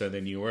heavens and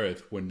the new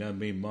earth would not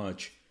mean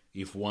much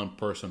if one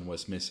person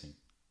was missing.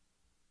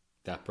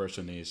 That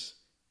person is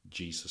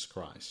Jesus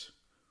Christ.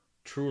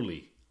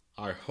 Truly,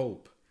 our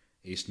hope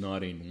is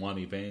not in one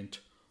event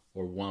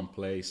or one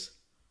place.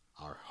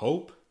 Our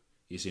hope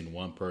is in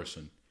one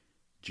person,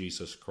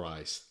 Jesus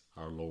Christ,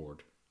 our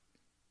Lord,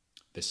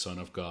 the Son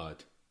of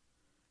God,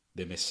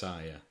 the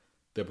Messiah,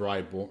 the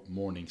bright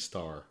morning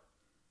star,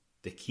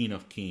 the King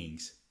of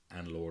kings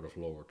and Lord of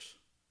lords.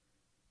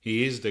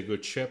 He is the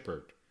good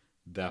shepherd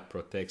that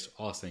protects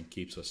us and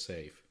keeps us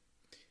safe.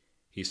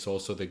 He's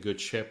also the good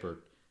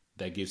shepherd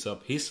that gives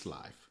up his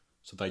life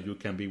so that you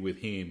can be with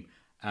him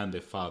and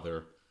the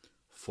Father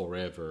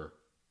forever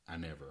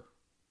and ever.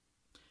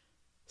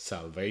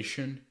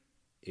 Salvation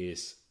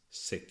is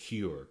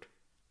secured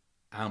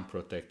and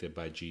protected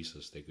by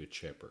Jesus, the Good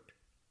Shepherd.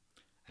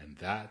 And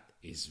that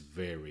is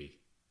very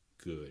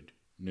good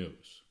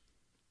news.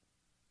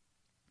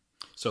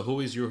 So who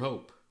is your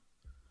hope?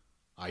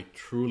 I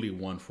truly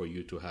want for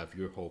you to have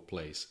your hope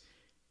placed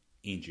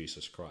in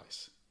Jesus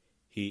Christ.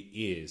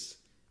 He is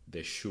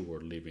the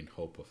sure living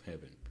hope of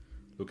heaven.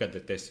 Look at the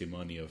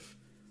testimony of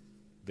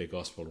the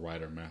gospel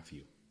writer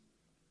Matthew,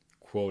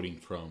 quoting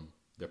from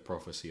the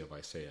prophecy of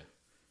Isaiah,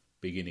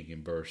 beginning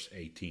in verse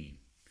 18.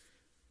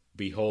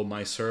 Behold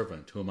my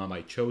servant, whom am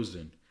I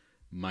chosen,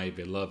 my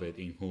beloved,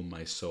 in whom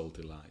my soul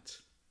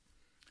delights.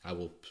 I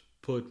will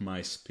put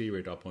my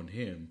spirit upon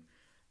him,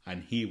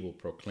 and he will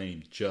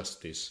proclaim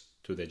justice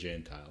to the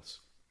Gentiles.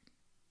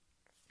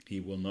 He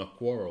will not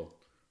quarrel,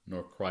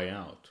 nor cry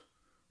out,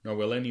 nor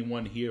will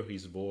anyone hear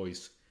his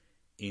voice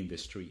in the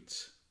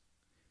streets.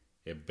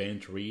 A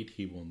bent reed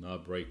he will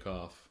not break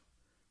off,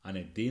 and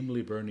a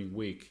dimly burning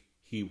wick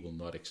he will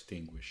not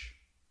extinguish,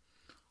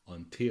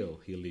 until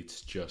he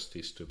leads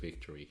justice to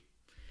victory,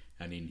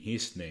 and in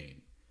his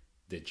name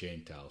the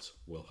Gentiles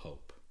will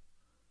hope.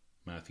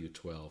 Matthew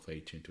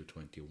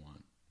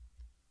 12:18-21.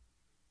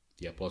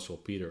 The Apostle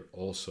Peter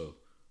also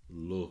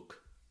looked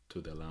to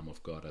the Lamb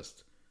of God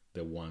as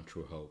the one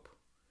true hope.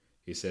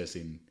 He says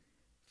in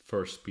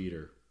 1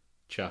 Peter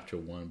chapter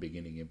 1,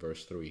 beginning in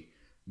verse 3,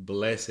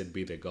 Blessed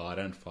be the God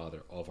and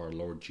Father of our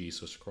Lord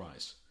Jesus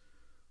Christ,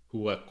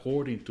 who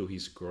according to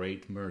his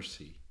great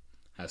mercy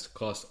has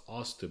caused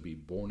us to be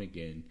born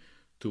again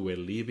to a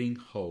living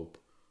hope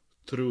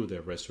through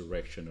the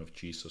resurrection of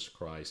Jesus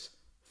Christ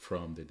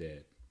from the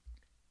dead,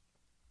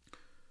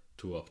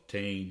 to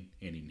obtain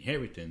an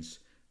inheritance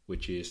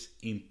which is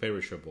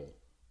imperishable,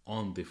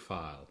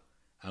 undefiled,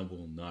 and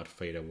will not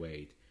fade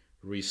away,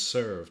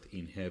 reserved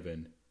in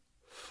heaven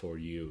for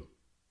you,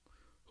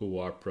 who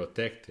are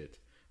protected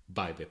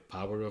by the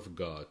power of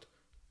God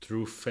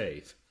through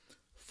faith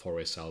for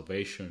a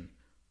salvation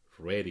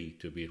ready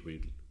to be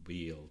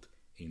revealed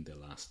in the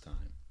last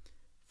time.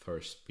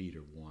 1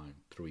 Peter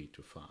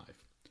 1:3-5.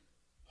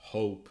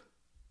 Hope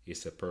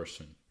is a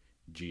person,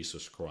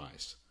 Jesus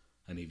Christ,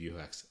 and if you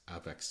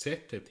have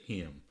accepted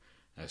him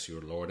as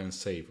your Lord and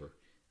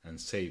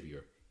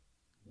Savior,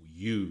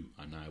 you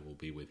and I will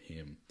be with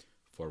him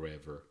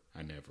forever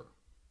and ever.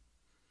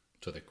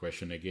 So the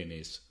question again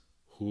is,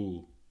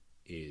 who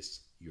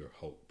is your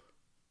hope?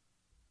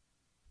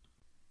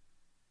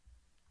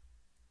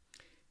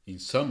 In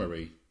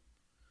summary,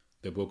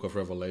 the book of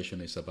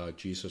Revelation is about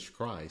Jesus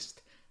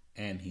Christ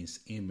and his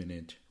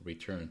imminent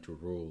return to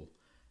rule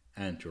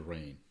and to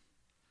reign.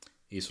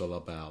 It's all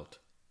about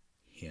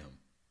him.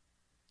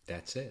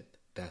 That's it.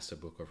 That's the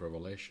book of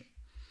Revelation.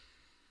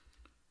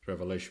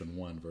 Revelation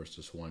 1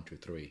 verses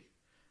 1-3.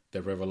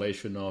 The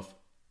revelation of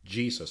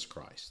Jesus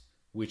Christ,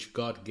 which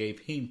God gave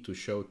him to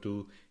show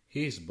to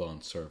his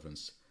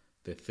bondservants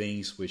the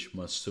things which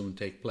must soon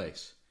take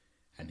place.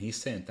 And he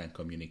sent and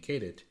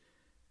communicated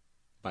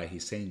by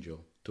his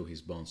angel to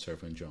his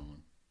bondservant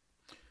John,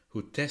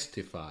 who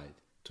testified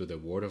to the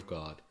word of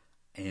God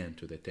and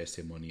to the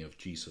testimony of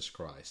Jesus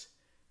Christ,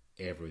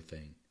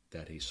 everything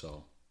that he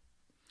saw.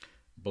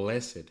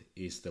 Blessed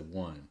is the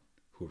one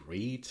who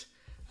reads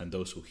and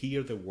those who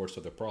hear the words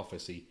of the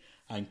prophecy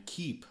and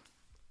keep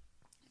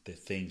the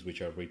things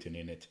which are written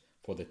in it,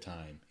 for the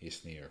time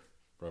is near.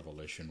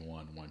 Revelation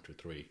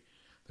 1:1-3.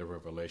 The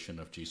revelation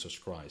of Jesus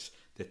Christ,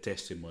 the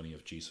testimony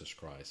of Jesus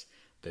Christ,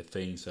 the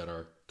things that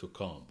are to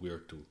come. We are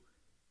to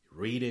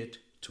read it,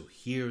 to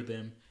hear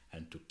them,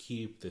 and to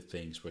keep the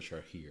things which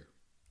are here.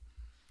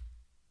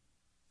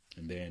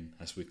 And then,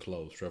 as we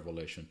close,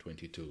 Revelation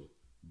 22,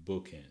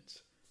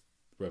 bookends.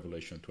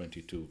 Revelation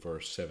 22,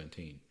 verse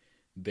 17.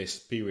 The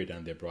Spirit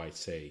and the bride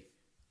say,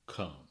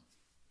 Come.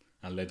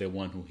 And let the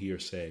one who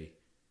hears say,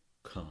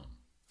 Come.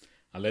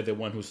 And let the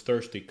one who's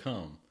thirsty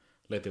come.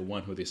 Let the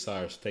one who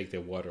desires take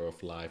the water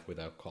of life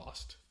without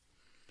cost.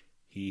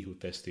 He who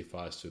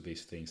testifies to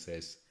these things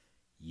says,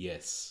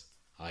 Yes,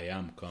 I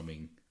am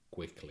coming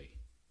quickly.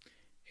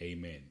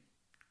 Amen.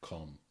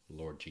 Come,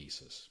 Lord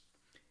Jesus.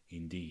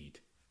 Indeed,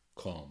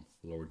 come,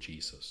 Lord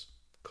Jesus.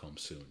 Come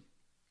soon.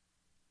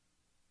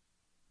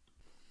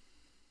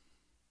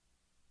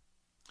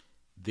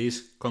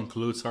 This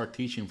concludes our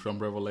teaching from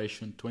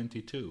Revelation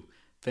 22.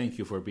 Thank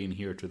you for being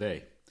here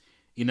today.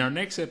 In our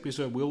next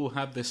episode, we will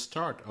have the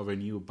start of a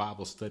new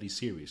Bible study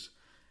series.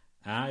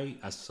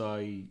 As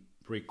I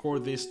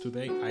record this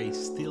today, I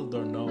still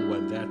don't know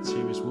what that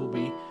series will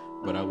be,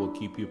 but I will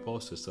keep you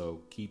posted,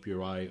 so keep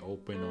your eye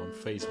open on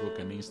Facebook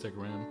and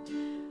Instagram.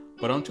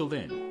 But until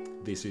then,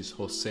 This is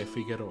Jose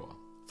Figueroa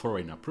for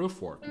an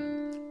approved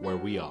workman, where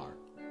we are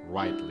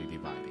rightly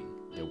dividing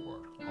the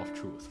word of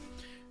truth.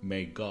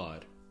 May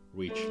God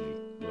richly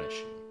bless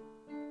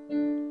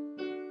you.